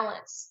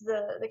balance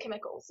the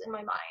chemicals in my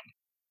mind.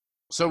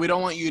 So we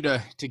don't want you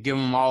to give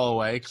them all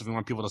away because we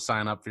want people to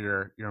sign up for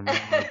your menu,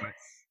 but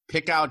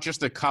pick out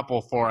just a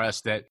couple for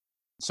us that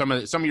some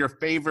of your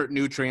favorite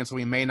nutrients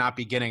we may not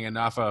be getting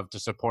enough of to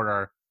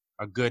support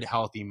a good,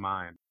 healthy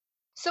mind.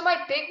 So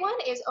my big one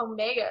is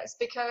omegas,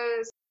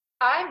 because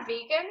I'm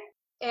vegan,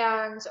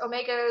 and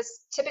omegas,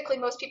 typically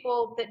most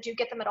people that do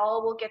get them at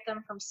all will get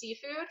them from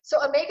seafood. So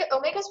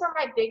omegas were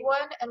my big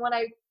one, and when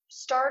I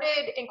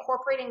started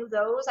incorporating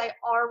those, I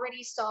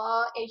already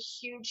saw a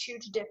huge,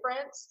 huge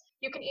difference.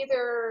 You can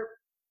either,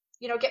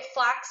 get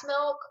flax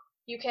milk,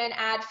 you can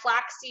add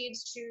flax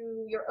seeds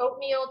to your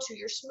oatmeal, to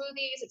your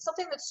smoothies. It's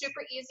something that's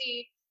super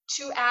easy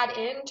to add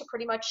in to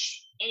pretty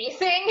much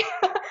anything.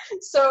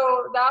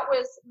 So that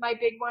was my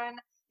big one.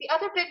 The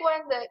other big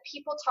one that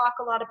people talk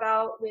a lot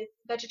about with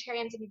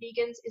vegetarians and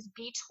vegans is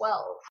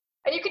B12.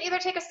 And you can either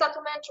take a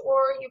supplement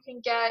or you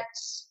can get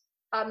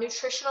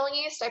nutritional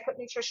yeast. I put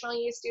nutritional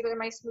yeast either in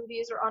my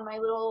smoothies or on my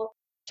little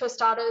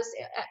tostadas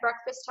at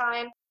breakfast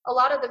time. A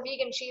lot of the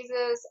vegan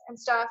cheeses and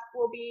stuff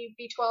will be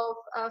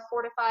B12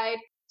 fortified.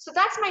 So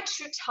that's my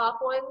two top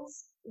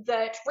ones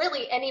that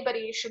really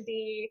anybody should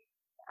be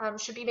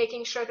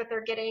making sure that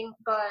they're getting,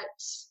 but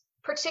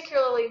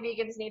particularly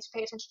vegans need to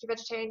pay attention to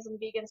vegetarians and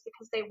vegans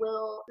because they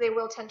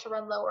will tend to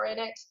run lower in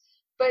it.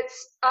 But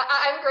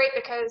I'm great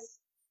because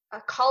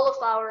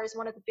cauliflower is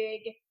one of the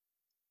big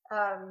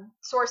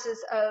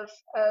sources of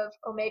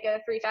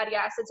omega-3 fatty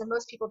acids, and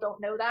most people don't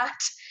know that.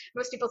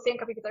 Most people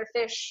think of either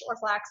fish or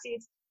flax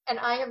seeds, and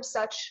I am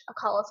such a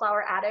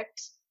cauliflower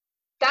addict.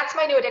 That's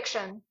my new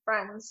addiction,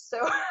 friends. So,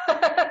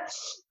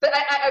 but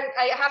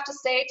I have to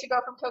say, to go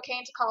from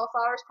cocaine to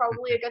cauliflower is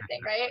probably a good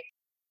thing, right?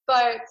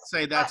 But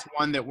Say that's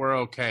one that we're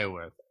okay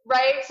with.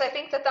 right, so I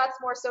think that that's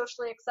more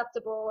socially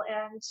acceptable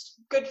and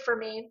good for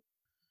me.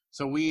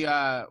 So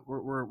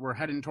we're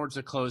heading towards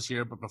the close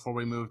here, but before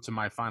we move to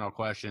my final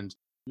questions,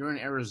 you're in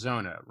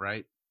Arizona,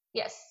 right?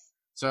 Yes.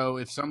 So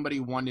if somebody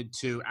wanted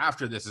to,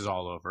 after this is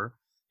all over,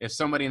 if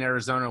somebody in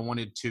Arizona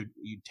wanted to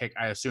take,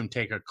 I assume,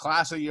 take a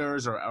class of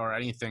yours or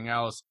anything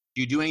else,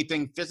 do you do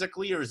anything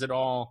physically, or is it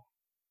all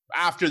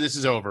after this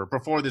is over,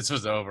 before this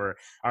was over,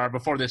 or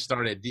before this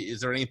started?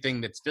 Is there anything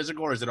that's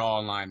physical, or is it all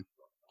online?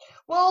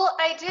 Well,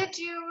 I did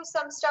do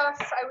some stuff.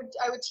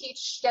 I would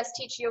teach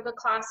yoga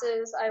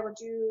classes. I would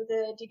do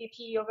the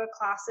DDP yoga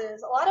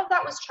classes. A lot of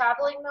that was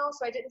traveling though,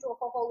 so I didn't do a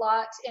whole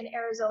lot in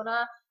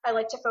Arizona. I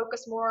like to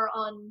focus more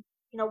on,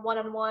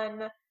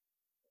 one-on-one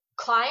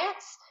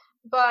clients,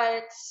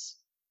 but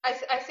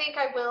I think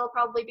I will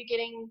probably be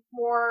getting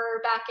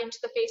more back into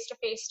the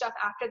face-to-face stuff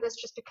after this,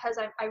 just because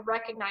I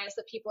recognize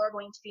that people are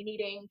going to be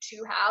needing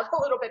to have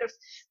a little bit of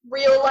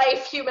real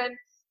life human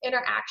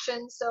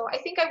interaction. So I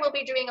think I will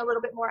be doing a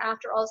little bit more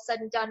after all is said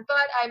and done,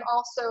 but I'm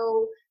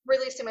also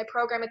releasing my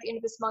program at the end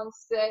of this month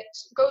that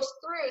goes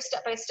through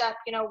step by step,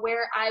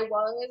 where I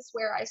was,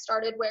 where I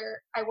started,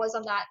 where I was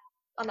on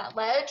that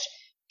ledge,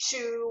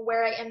 to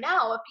where I am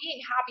now, of being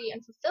happy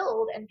and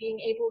fulfilled and being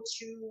able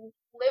to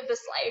live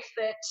this life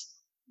that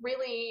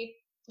really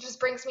just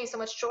brings me so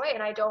much joy.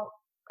 And I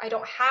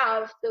don't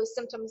have those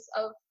symptoms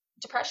of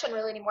depression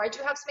really anymore. I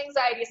do have some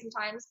anxiety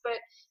sometimes, but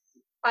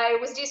I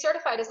was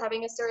decertified as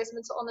having a serious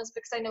mental illness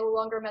because I no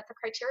longer met the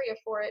criteria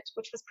for it,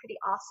 which was pretty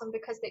awesome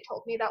because they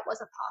told me that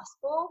wasn't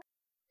possible.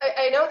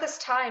 I know this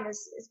time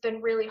has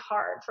been really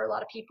hard for a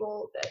lot of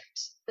people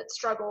that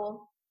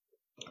struggle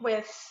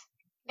with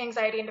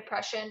anxiety and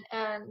depression.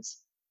 And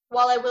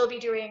while I will be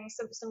doing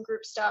some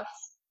group stuff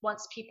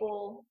once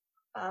people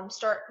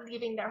start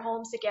leaving their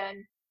homes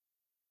again,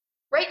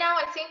 right now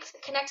I think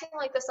connecting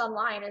like this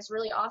online is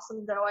really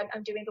awesome. Though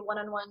I'm doing the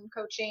one-on-one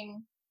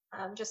coaching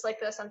just like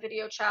this on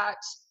video chat.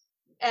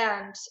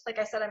 And like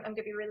I said, I'm going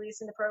to be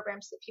releasing the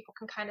program so that people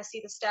can kind of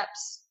see the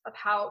steps of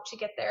how to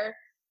get there.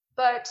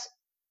 But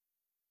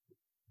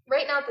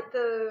right now,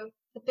 the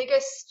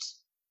biggest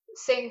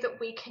thing that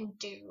we can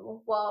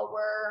do while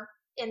we're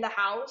in the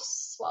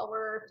house, while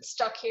we're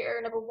stuck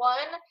here, number one,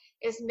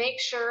 is make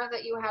sure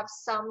that you have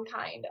some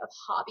kind of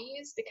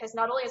hobbies, because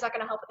not only is that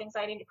going to help with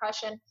anxiety and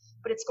depression,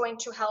 but it's going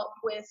to help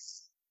with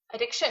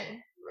addiction,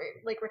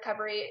 like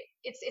recovery.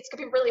 It's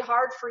going to be really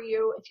hard for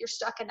you if you're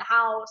stuck in the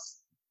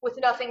house with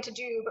nothing to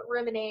do but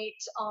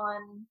ruminate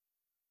on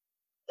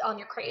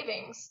your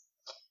cravings.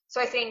 So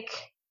I think,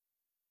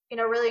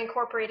 really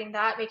incorporating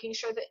that, making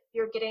sure that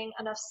you're getting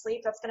enough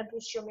sleep, that's going to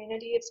boost your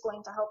immunity. It's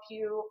going to help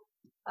you,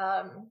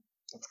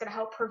 it's going to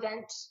help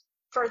prevent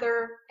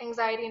further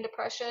anxiety and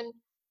depression.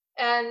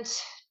 And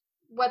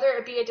whether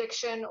it be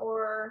addiction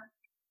or,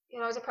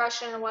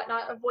 depression and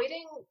whatnot,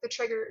 avoiding the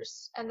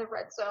triggers and the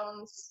red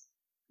zones,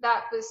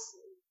 that was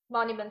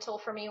monumental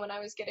for me when I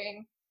was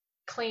getting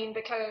clean,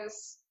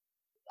 because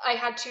I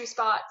had two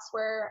spots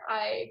where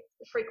I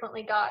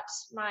frequently got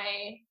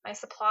my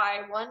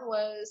supply. One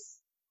was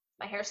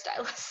my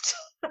hairstylist.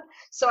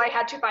 So I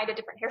had to find a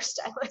different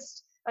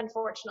hairstylist,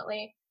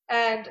 unfortunately.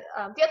 And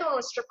the other one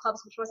was strip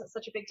clubs, which wasn't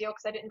such a big deal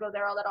because I didn't go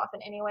there all that often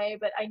anyway,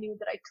 but I knew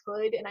that I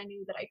could, and I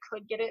knew that I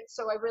could get it.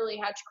 So I really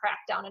had to crack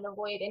down and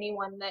avoid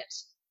anyone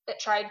that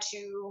tried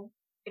to,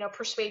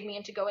 persuade me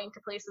into going to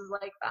places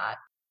like that.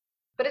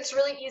 But it's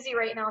really easy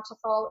right now to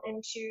fall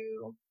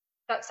into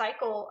that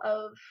cycle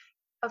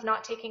of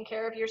not taking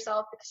care of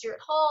yourself because you're at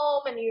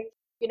home and you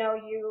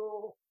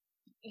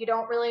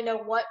don't really know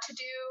what to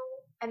do,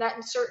 and that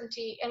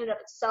uncertainty in and of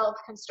itself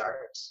can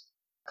start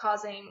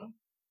causing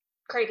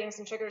cravings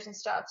and triggers and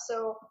stuff.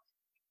 So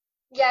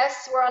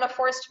yes, we're on a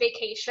forced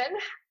vacation,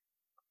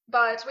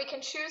 but we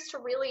can choose to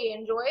really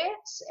enjoy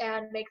it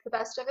and make the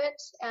best of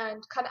it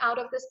and come out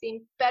of this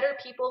being better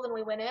people than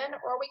we went in,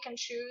 or we can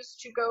choose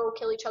to go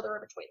kill each other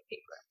over toilet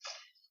paper.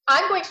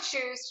 I'm going to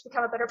choose to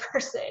become a better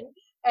person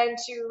and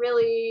to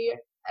really,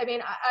 I'm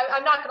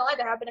not going to lie,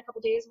 there have been a couple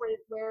days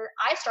where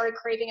I started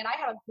craving, and I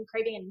haven't been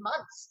craving in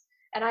months.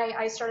 And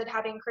I started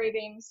having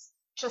cravings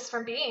just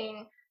from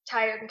being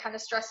tired and kind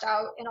of stressed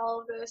out in all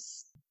of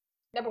this.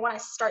 Number one, I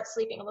start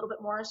sleeping a little bit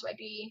more so I'd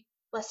be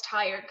less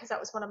tired, because that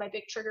was one of my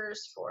big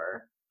triggers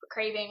for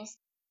cravings.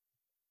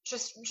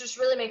 Just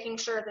really making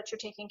sure that you're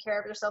taking care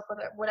of yourself,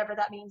 whatever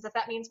that means. If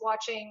that means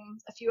watching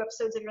a few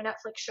episodes of your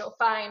Netflix show,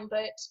 fine,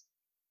 but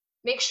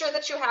make sure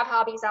that you have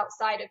hobbies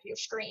outside of your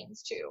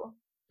screens too.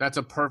 That's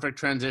a perfect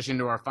transition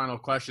to our final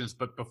questions.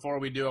 But before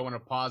we do, I want to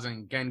pause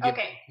and again give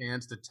you a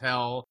chance to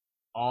tell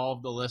all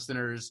of the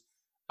listeners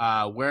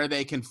where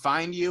they can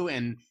find you.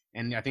 And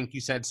I think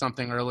you said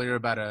something earlier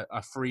about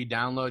a free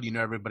download.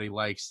 Everybody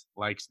likes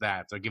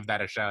that. So give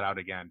that a shout out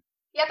again.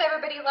 Yep,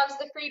 everybody loves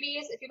the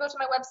freebies. If you go to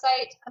my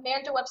website,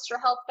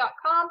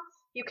 amandawebsterhealth.com,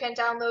 you can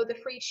download the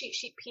free cheat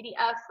sheet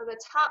PDF for the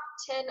top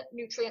 10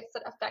 nutrients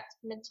that affect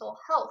mental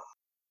health.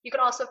 You can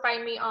also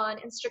find me on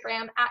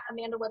Instagram at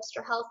Amanda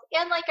Webster Health.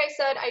 And like I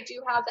said, I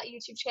do have that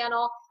YouTube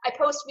channel. I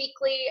post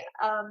weekly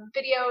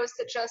videos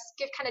that just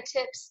give kind of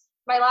tips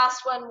my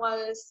last one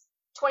was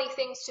 20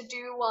 things to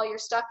do while you're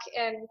stuck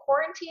in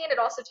quarantine. It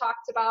also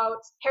talked about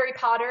Harry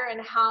Potter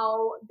and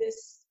how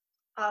this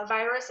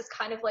virus is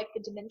kind of like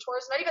the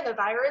Dementors, not even the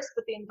virus,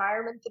 but the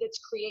environment that it's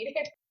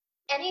created.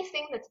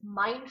 Anything that's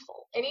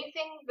mindful,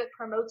 anything that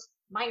promotes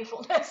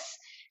mindfulness.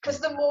 Because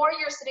the more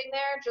you're sitting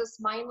there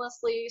just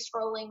mindlessly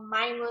scrolling,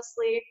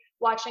 mindlessly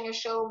watching a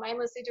show,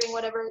 mindlessly doing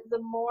whatever, the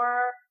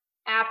more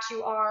apt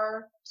you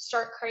are to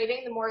start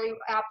craving, the more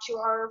apt you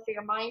are for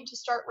your mind to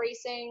start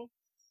racing.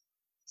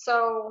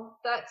 So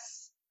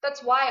that's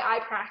why I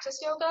practice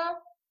yoga.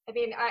 I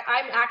mean,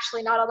 I'm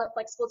actually not all that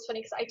flexible. It's funny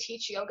because I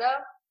teach yoga,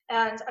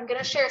 and I'm going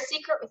to share a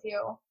secret with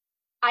you.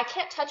 I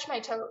can't touch my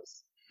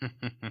toes.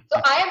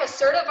 So I am a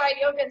certified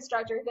yoga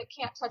instructor that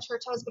can't touch her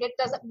toes, but it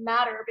doesn't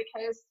matter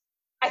because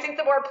I think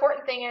the more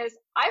important thing is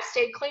I've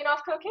stayed clean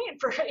off cocaine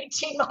for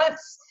 18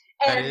 months.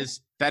 And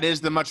that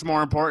is the much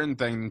more important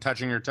thing than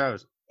touching your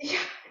toes. Yeah,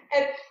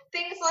 and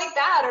things like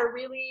that are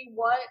really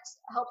what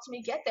helped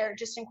me get there,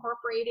 just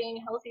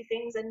incorporating healthy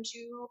things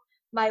into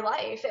my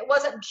life. It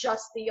wasn't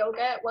just the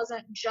yoga. It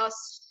wasn't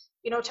just,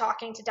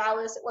 talking to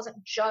Dallas. It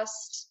wasn't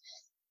just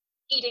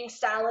eating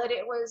salad.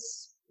 It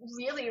was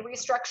really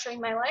restructuring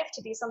my life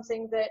to be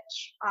something that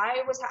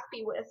I was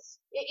happy with.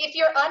 If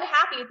you're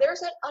unhappy,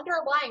 there's an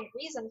underlying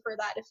reason for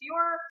that. If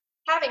you're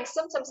having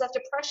symptoms of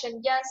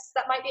depression, yes,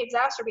 that might be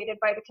exacerbated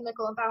by the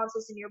chemical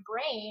imbalances in your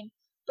brain,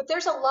 but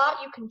there's a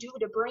lot you can do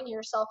to bring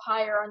yourself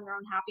higher on your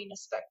own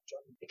happiness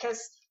spectrum.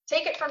 Because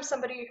take it from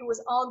somebody who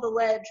was on the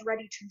ledge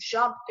ready to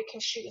jump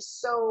because she was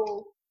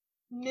so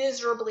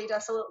miserably,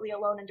 desolately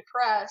alone and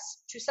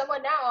depressed, to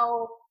someone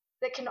now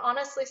that can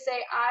honestly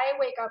say, I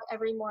wake up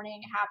every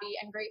morning happy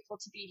and grateful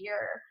to be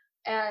here.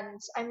 And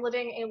I'm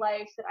living a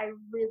life that I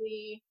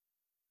really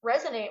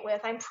resonate with.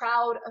 I'm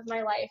proud of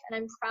my life and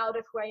I'm proud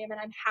of who I am and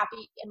I'm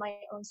happy in my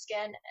own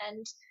skin.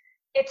 And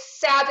it's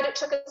sad that it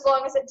took as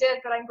long as it did,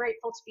 but I'm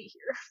grateful to be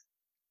here.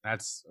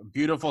 That's a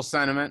beautiful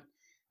sentiment.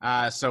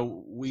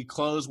 So we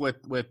close with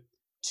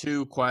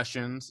two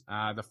questions.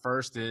 The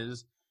first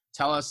is,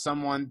 tell us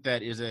someone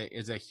that is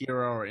a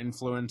hero or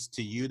influence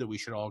to you that we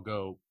should all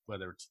go,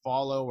 whether it's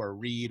follow or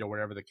read or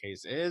whatever the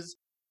case is.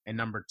 And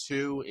number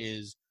two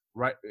is,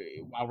 right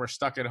while we're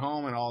stuck at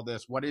home and all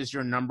this, what is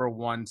your number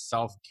one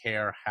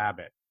self-care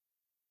habit?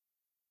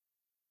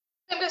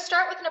 I'm going to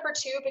start with number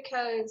two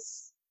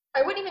because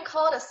I wouldn't even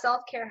call it a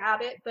self-care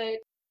habit, but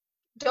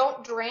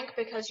don't drink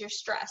because you're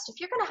stressed. If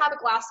you're going to have a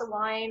glass of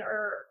wine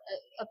or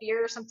a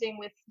beer or something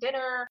with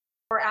dinner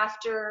or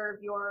after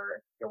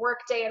your work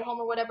day at home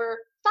or whatever,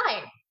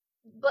 fine.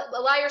 But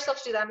allow yourself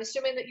to do that. I'm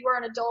assuming that you are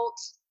an adult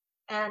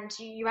and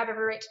you have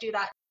every right to do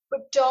that.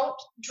 But don't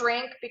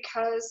drink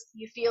because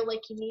you feel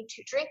like you need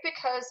to. Drink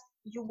because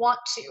you want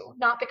to,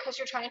 not because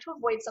you're trying to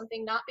avoid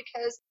something, not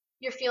because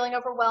you're feeling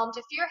overwhelmed.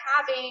 If you're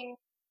having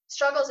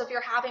struggles, if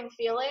you're having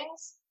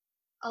feelings,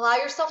 allow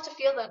yourself to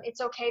feel them.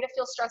 It's okay to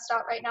feel stressed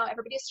out right now.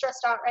 Everybody's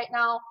stressed out right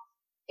now.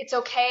 It's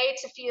okay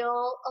to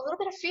feel a little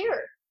bit of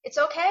fear. It's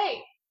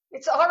okay.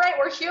 It's all right.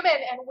 We're human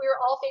and we're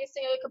all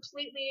facing a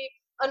completely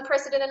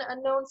unprecedented,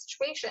 unknown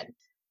situation.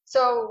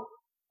 So,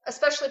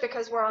 especially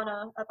because we're on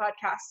a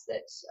podcast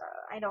that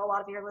I know a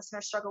lot of your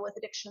listeners struggle with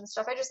addiction and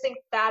stuff. I just think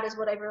that is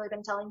what I've really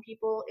been telling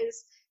people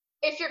is,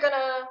 if you're going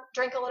to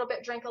drink a little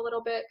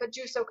bit, but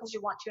do so because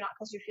you want to, not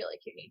because you feel like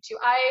you need to.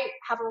 I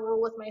have a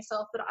rule with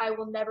myself that I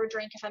will never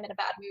drink if I'm in a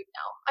bad mood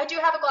now. I do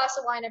have a glass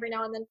of wine every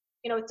now and then,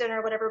 with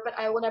dinner or whatever, but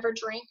I will never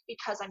drink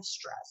because I'm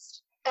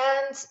stressed.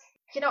 And,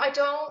 I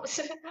don't,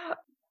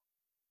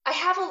 I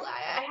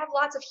have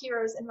lots of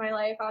heroes in my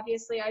life.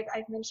 Obviously,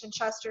 I've mentioned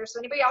Chester. So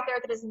anybody out there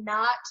that has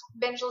not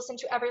binge listened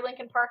to every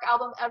Linkin Park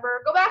album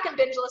ever, go back and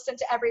binge listen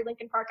to every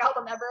Linkin Park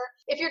album ever.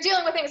 If you're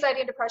dealing with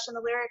anxiety and depression,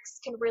 the lyrics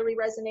can really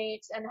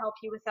resonate and help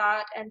you with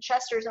that. And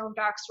Chester's own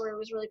backstory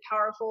was really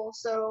powerful.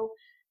 So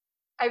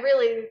I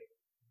really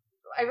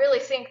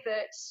think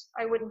that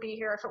I wouldn't be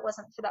here if it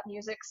wasn't for that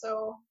music.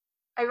 So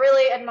I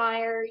really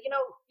admire,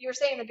 you were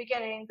saying in the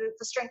beginning,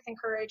 the strength and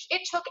courage.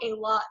 It took a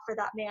lot for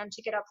that man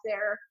to get up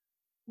there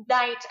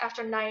night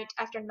after night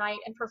after night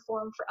and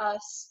perform for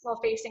us while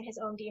facing his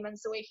own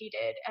demons the way he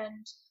did.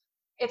 And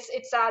it's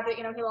sad that,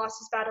 he lost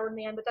his battle in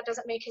the end, but that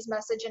doesn't make his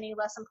message any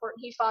less important.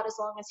 He fought as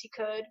long as he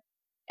could,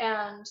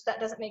 and that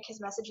doesn't make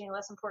his message any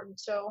less important.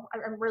 So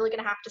I'm really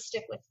going to have to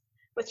stick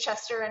with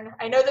Chester. And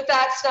I know that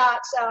that's not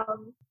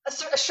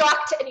a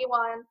shock to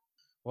anyone.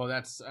 Well,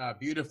 that's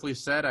beautifully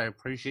said. I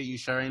appreciate you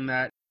sharing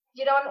that.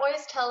 I'm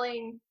always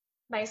telling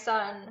my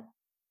son,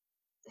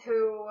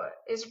 who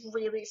is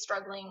really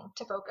struggling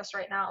to focus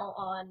right now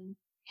on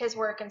his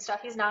work and stuff.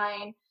 He's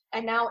 9,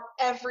 and now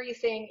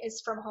everything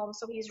is from home,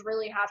 so he's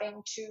really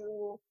having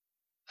to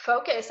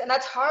focus, and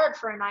that's hard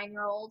for a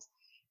 9-year-old.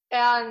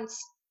 And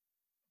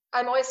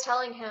I'm always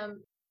telling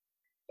him,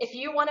 if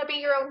you want to be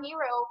your own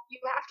hero, you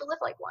have to live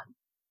like one.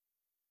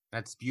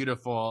 That's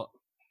beautiful.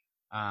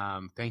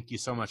 Thank you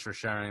so much for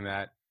sharing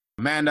that.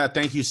 Amanda,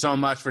 thank you so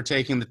much for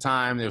taking the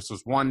time. This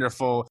was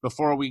wonderful.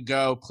 Before we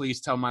go, please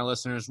tell my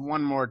listeners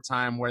one more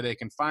time where they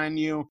can find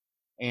you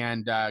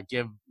and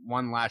give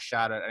one last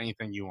shout out,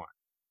 anything you want.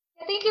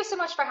 Thank you so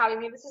much for having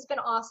me. This has been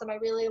awesome. I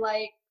really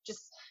like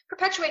just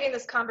perpetuating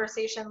this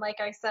conversation, like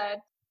I said.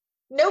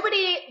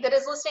 Nobody that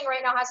is listening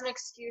right now has an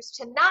excuse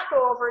to not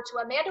go over to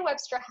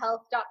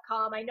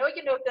AmandaWebsterHealth.com. I know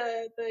you know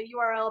the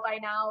URL by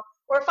now,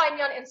 or find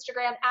me on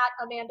Instagram at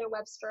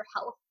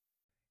AmandaWebsterHealth.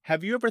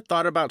 Have you ever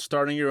thought about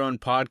starting your own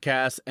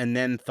podcast and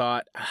then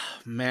thought,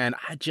 man,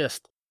 I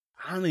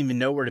don't even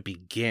know where to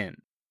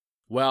begin?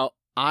 Well,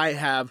 I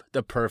have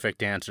the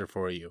perfect answer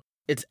for you.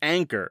 It's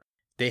Anchor.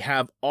 They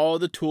have all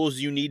the tools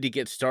you need to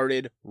get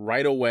started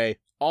right away,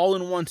 all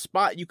in one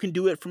spot. You can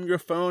do it from your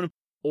phone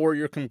or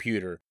your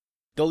computer.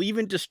 They'll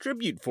even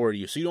distribute for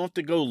you, so you don't have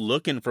to go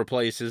looking for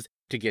places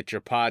to get your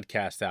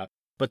podcast out.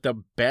 But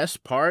the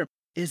best part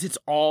is it's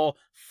all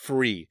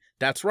free.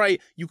 That's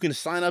right. You can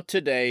sign up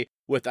today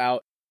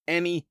without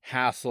any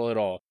hassle at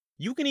all.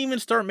 You can even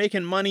start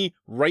making money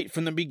right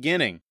from the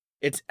beginning.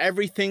 It's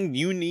everything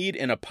you need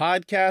in a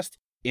podcast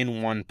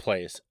in one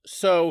place.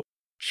 So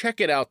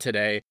check it out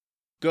today.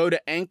 Go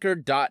to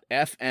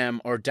anchor.fm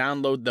or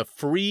download the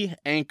free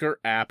Anchor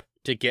app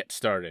to get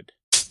started.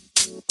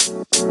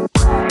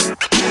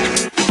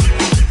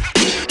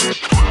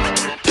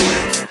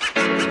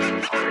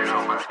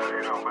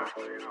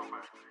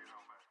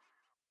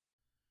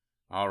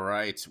 All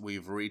right,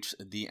 we've reached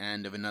the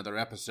end of another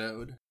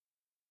episode.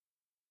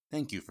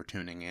 Thank you for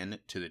tuning in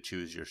to the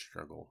Choose Your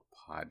Struggle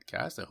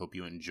podcast. I hope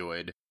you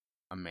enjoyed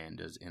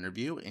Amanda's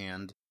interview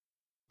and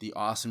the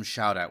awesome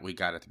shout out we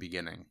got at the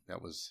beginning.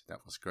 That was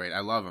great. I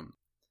love them.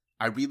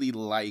 I really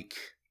like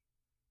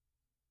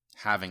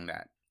having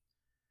that.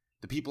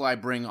 The people I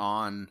bring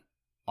on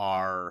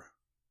are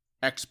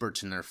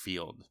experts in their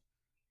field.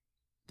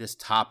 This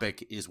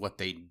topic is what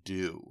they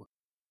do.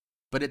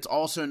 But it's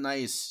also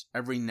nice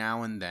every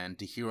now and then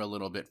to hear a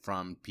little bit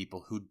from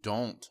people who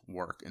don't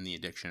work in the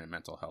addiction and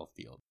mental health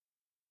field.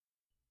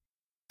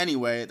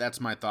 Anyway,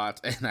 that's my thoughts,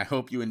 and I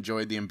hope you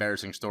enjoyed the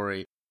embarrassing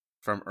story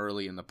from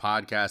early in the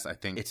podcast. I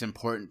think it's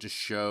important to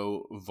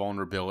show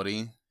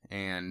vulnerability,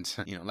 and,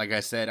 like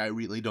I said, I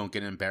really don't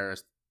get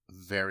embarrassed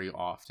very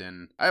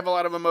often. I have a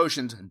lot of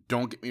emotions,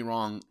 don't get me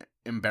wrong,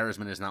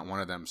 embarrassment is not one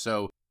of them,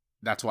 so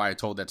that's why I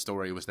told that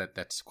story, was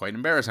that's quite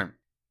embarrassing.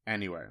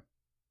 Anyway,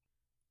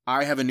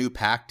 I have a new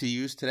pack to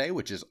use today,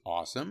 which is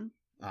awesome.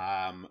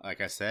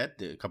 Like I said,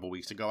 a couple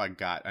weeks ago, I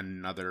got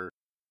another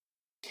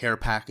care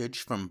package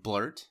from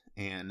Blurt,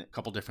 and a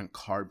couple different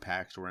card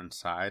packs were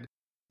inside.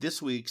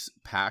 This week's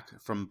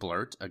pack from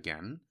Blurt,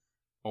 again,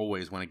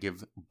 always want to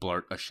give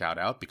Blurt a shout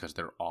out because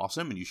they're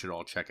awesome, and you should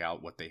all check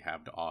out what they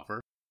have to offer.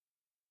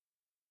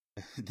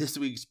 This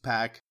week's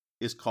pack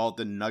is called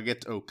the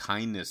Nugget O'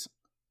 Kindness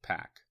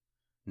pack.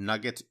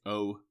 Nugget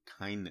O'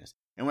 Kindness.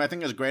 And what I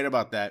think is great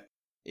about that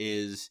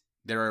is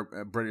they're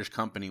a British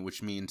company,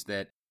 which means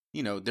that,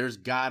 there's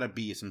gotta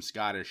be some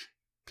Scottish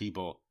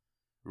people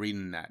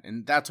reading that.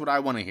 And that's what I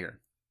want to hear,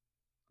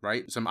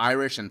 right? Some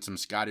Irish and some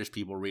Scottish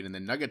people reading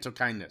the Nuggets of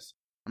Kindness.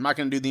 I'm not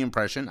going to do the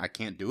impression. I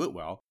can't do it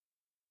well.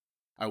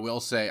 I will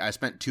say I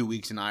spent 2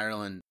 weeks in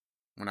Ireland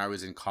when I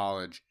was in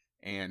college,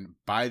 and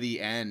by the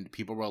end,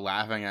 people were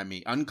laughing at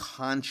me.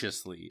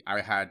 Unconsciously,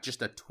 I had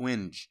just a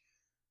twinge,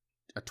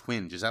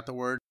 is that the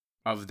word?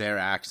 Of their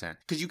accent.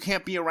 Because you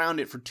can't be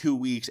around it for 2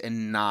 weeks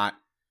and not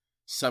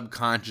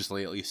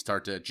subconsciously at least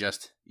start to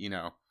just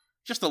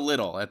a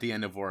little at the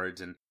end of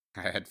words, and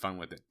I had fun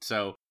with it.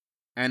 So,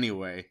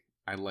 anyway,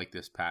 I like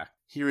this pack.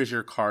 Here is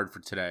your card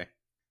for today.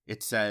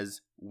 It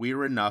says,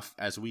 "We're enough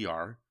as we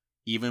are,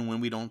 even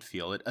when we don't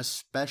feel it,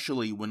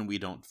 especially when we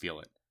don't feel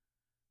it.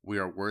 We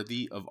are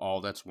worthy of all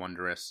that's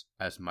wondrous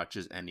as much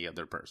as any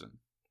other person."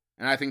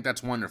 And I think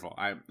that's wonderful.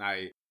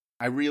 I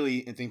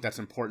really think that's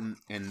important.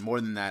 And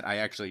more than that, I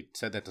actually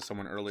said that to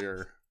someone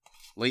earlier,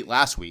 late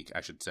last week,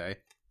 I should say.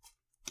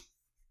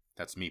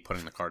 That's me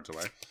putting the cards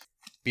away.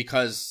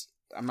 Because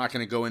I'm not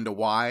going to go into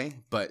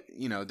why, but,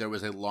 there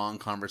was a long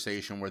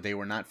conversation where they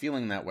were not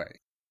feeling that way.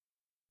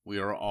 We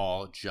are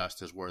all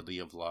just as worthy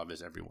of love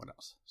as everyone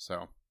else.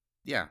 So,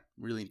 yeah,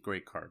 really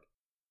great card.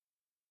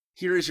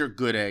 Here is your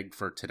good egg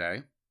for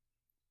today.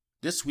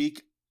 This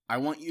week, I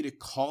want you to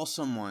call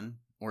someone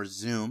or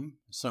Zoom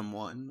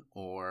someone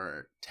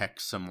or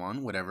text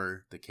someone,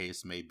 whatever the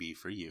case may be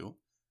for you,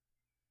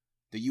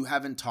 that you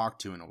haven't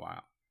talked to in a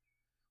while.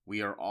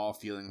 We are all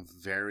feeling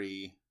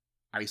very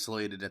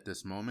isolated at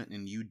this moment,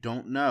 and you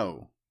don't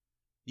know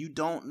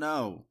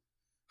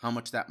how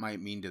much that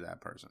might mean to that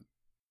person.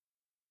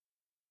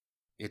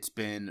 It's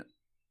been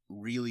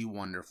really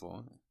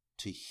wonderful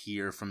to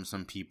hear from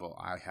some people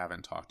I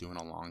haven't talked to in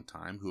a long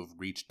time who have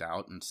reached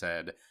out and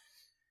said,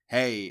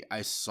 "Hey,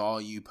 I saw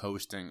you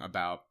posting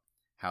about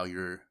how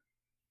you're,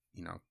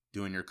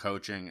 doing your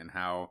coaching and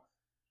how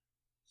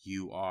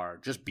you are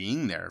just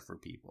being there for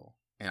people.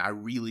 And I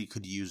really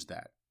could use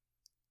that.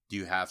 Do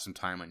you have some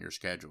time on your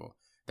schedule?"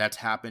 That's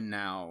happened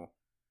now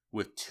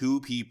with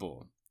 2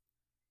 people.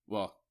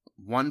 Well,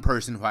 one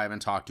person who I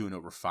haven't talked to in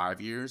over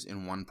 5 years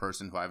and one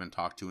person who I haven't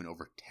talked to in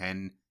over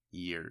 10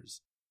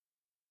 years.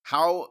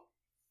 How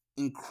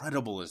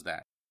incredible is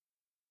that?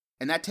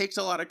 And that takes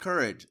a lot of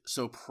courage.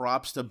 So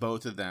props to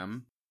both of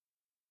them.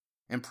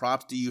 And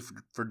props to you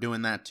for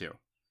doing that too.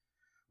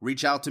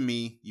 Reach out to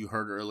me. You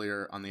heard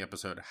earlier on the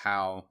episode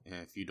how.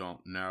 If you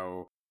don't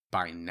know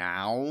by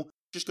now,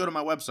 just go to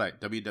my website,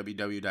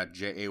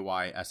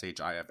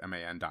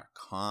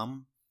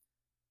 www.jayshifman.com.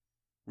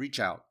 Reach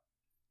out.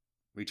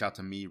 Reach out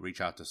to me.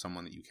 Reach out to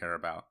someone that you care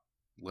about.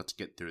 Let's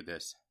get through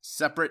this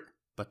separate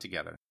but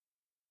together.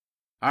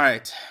 All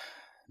right.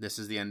 This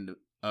is the end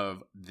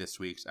of this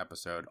week's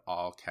episode.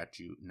 I'll catch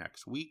you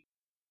next week.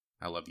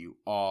 I love you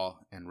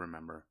all. And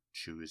remember,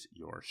 choose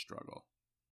your struggle.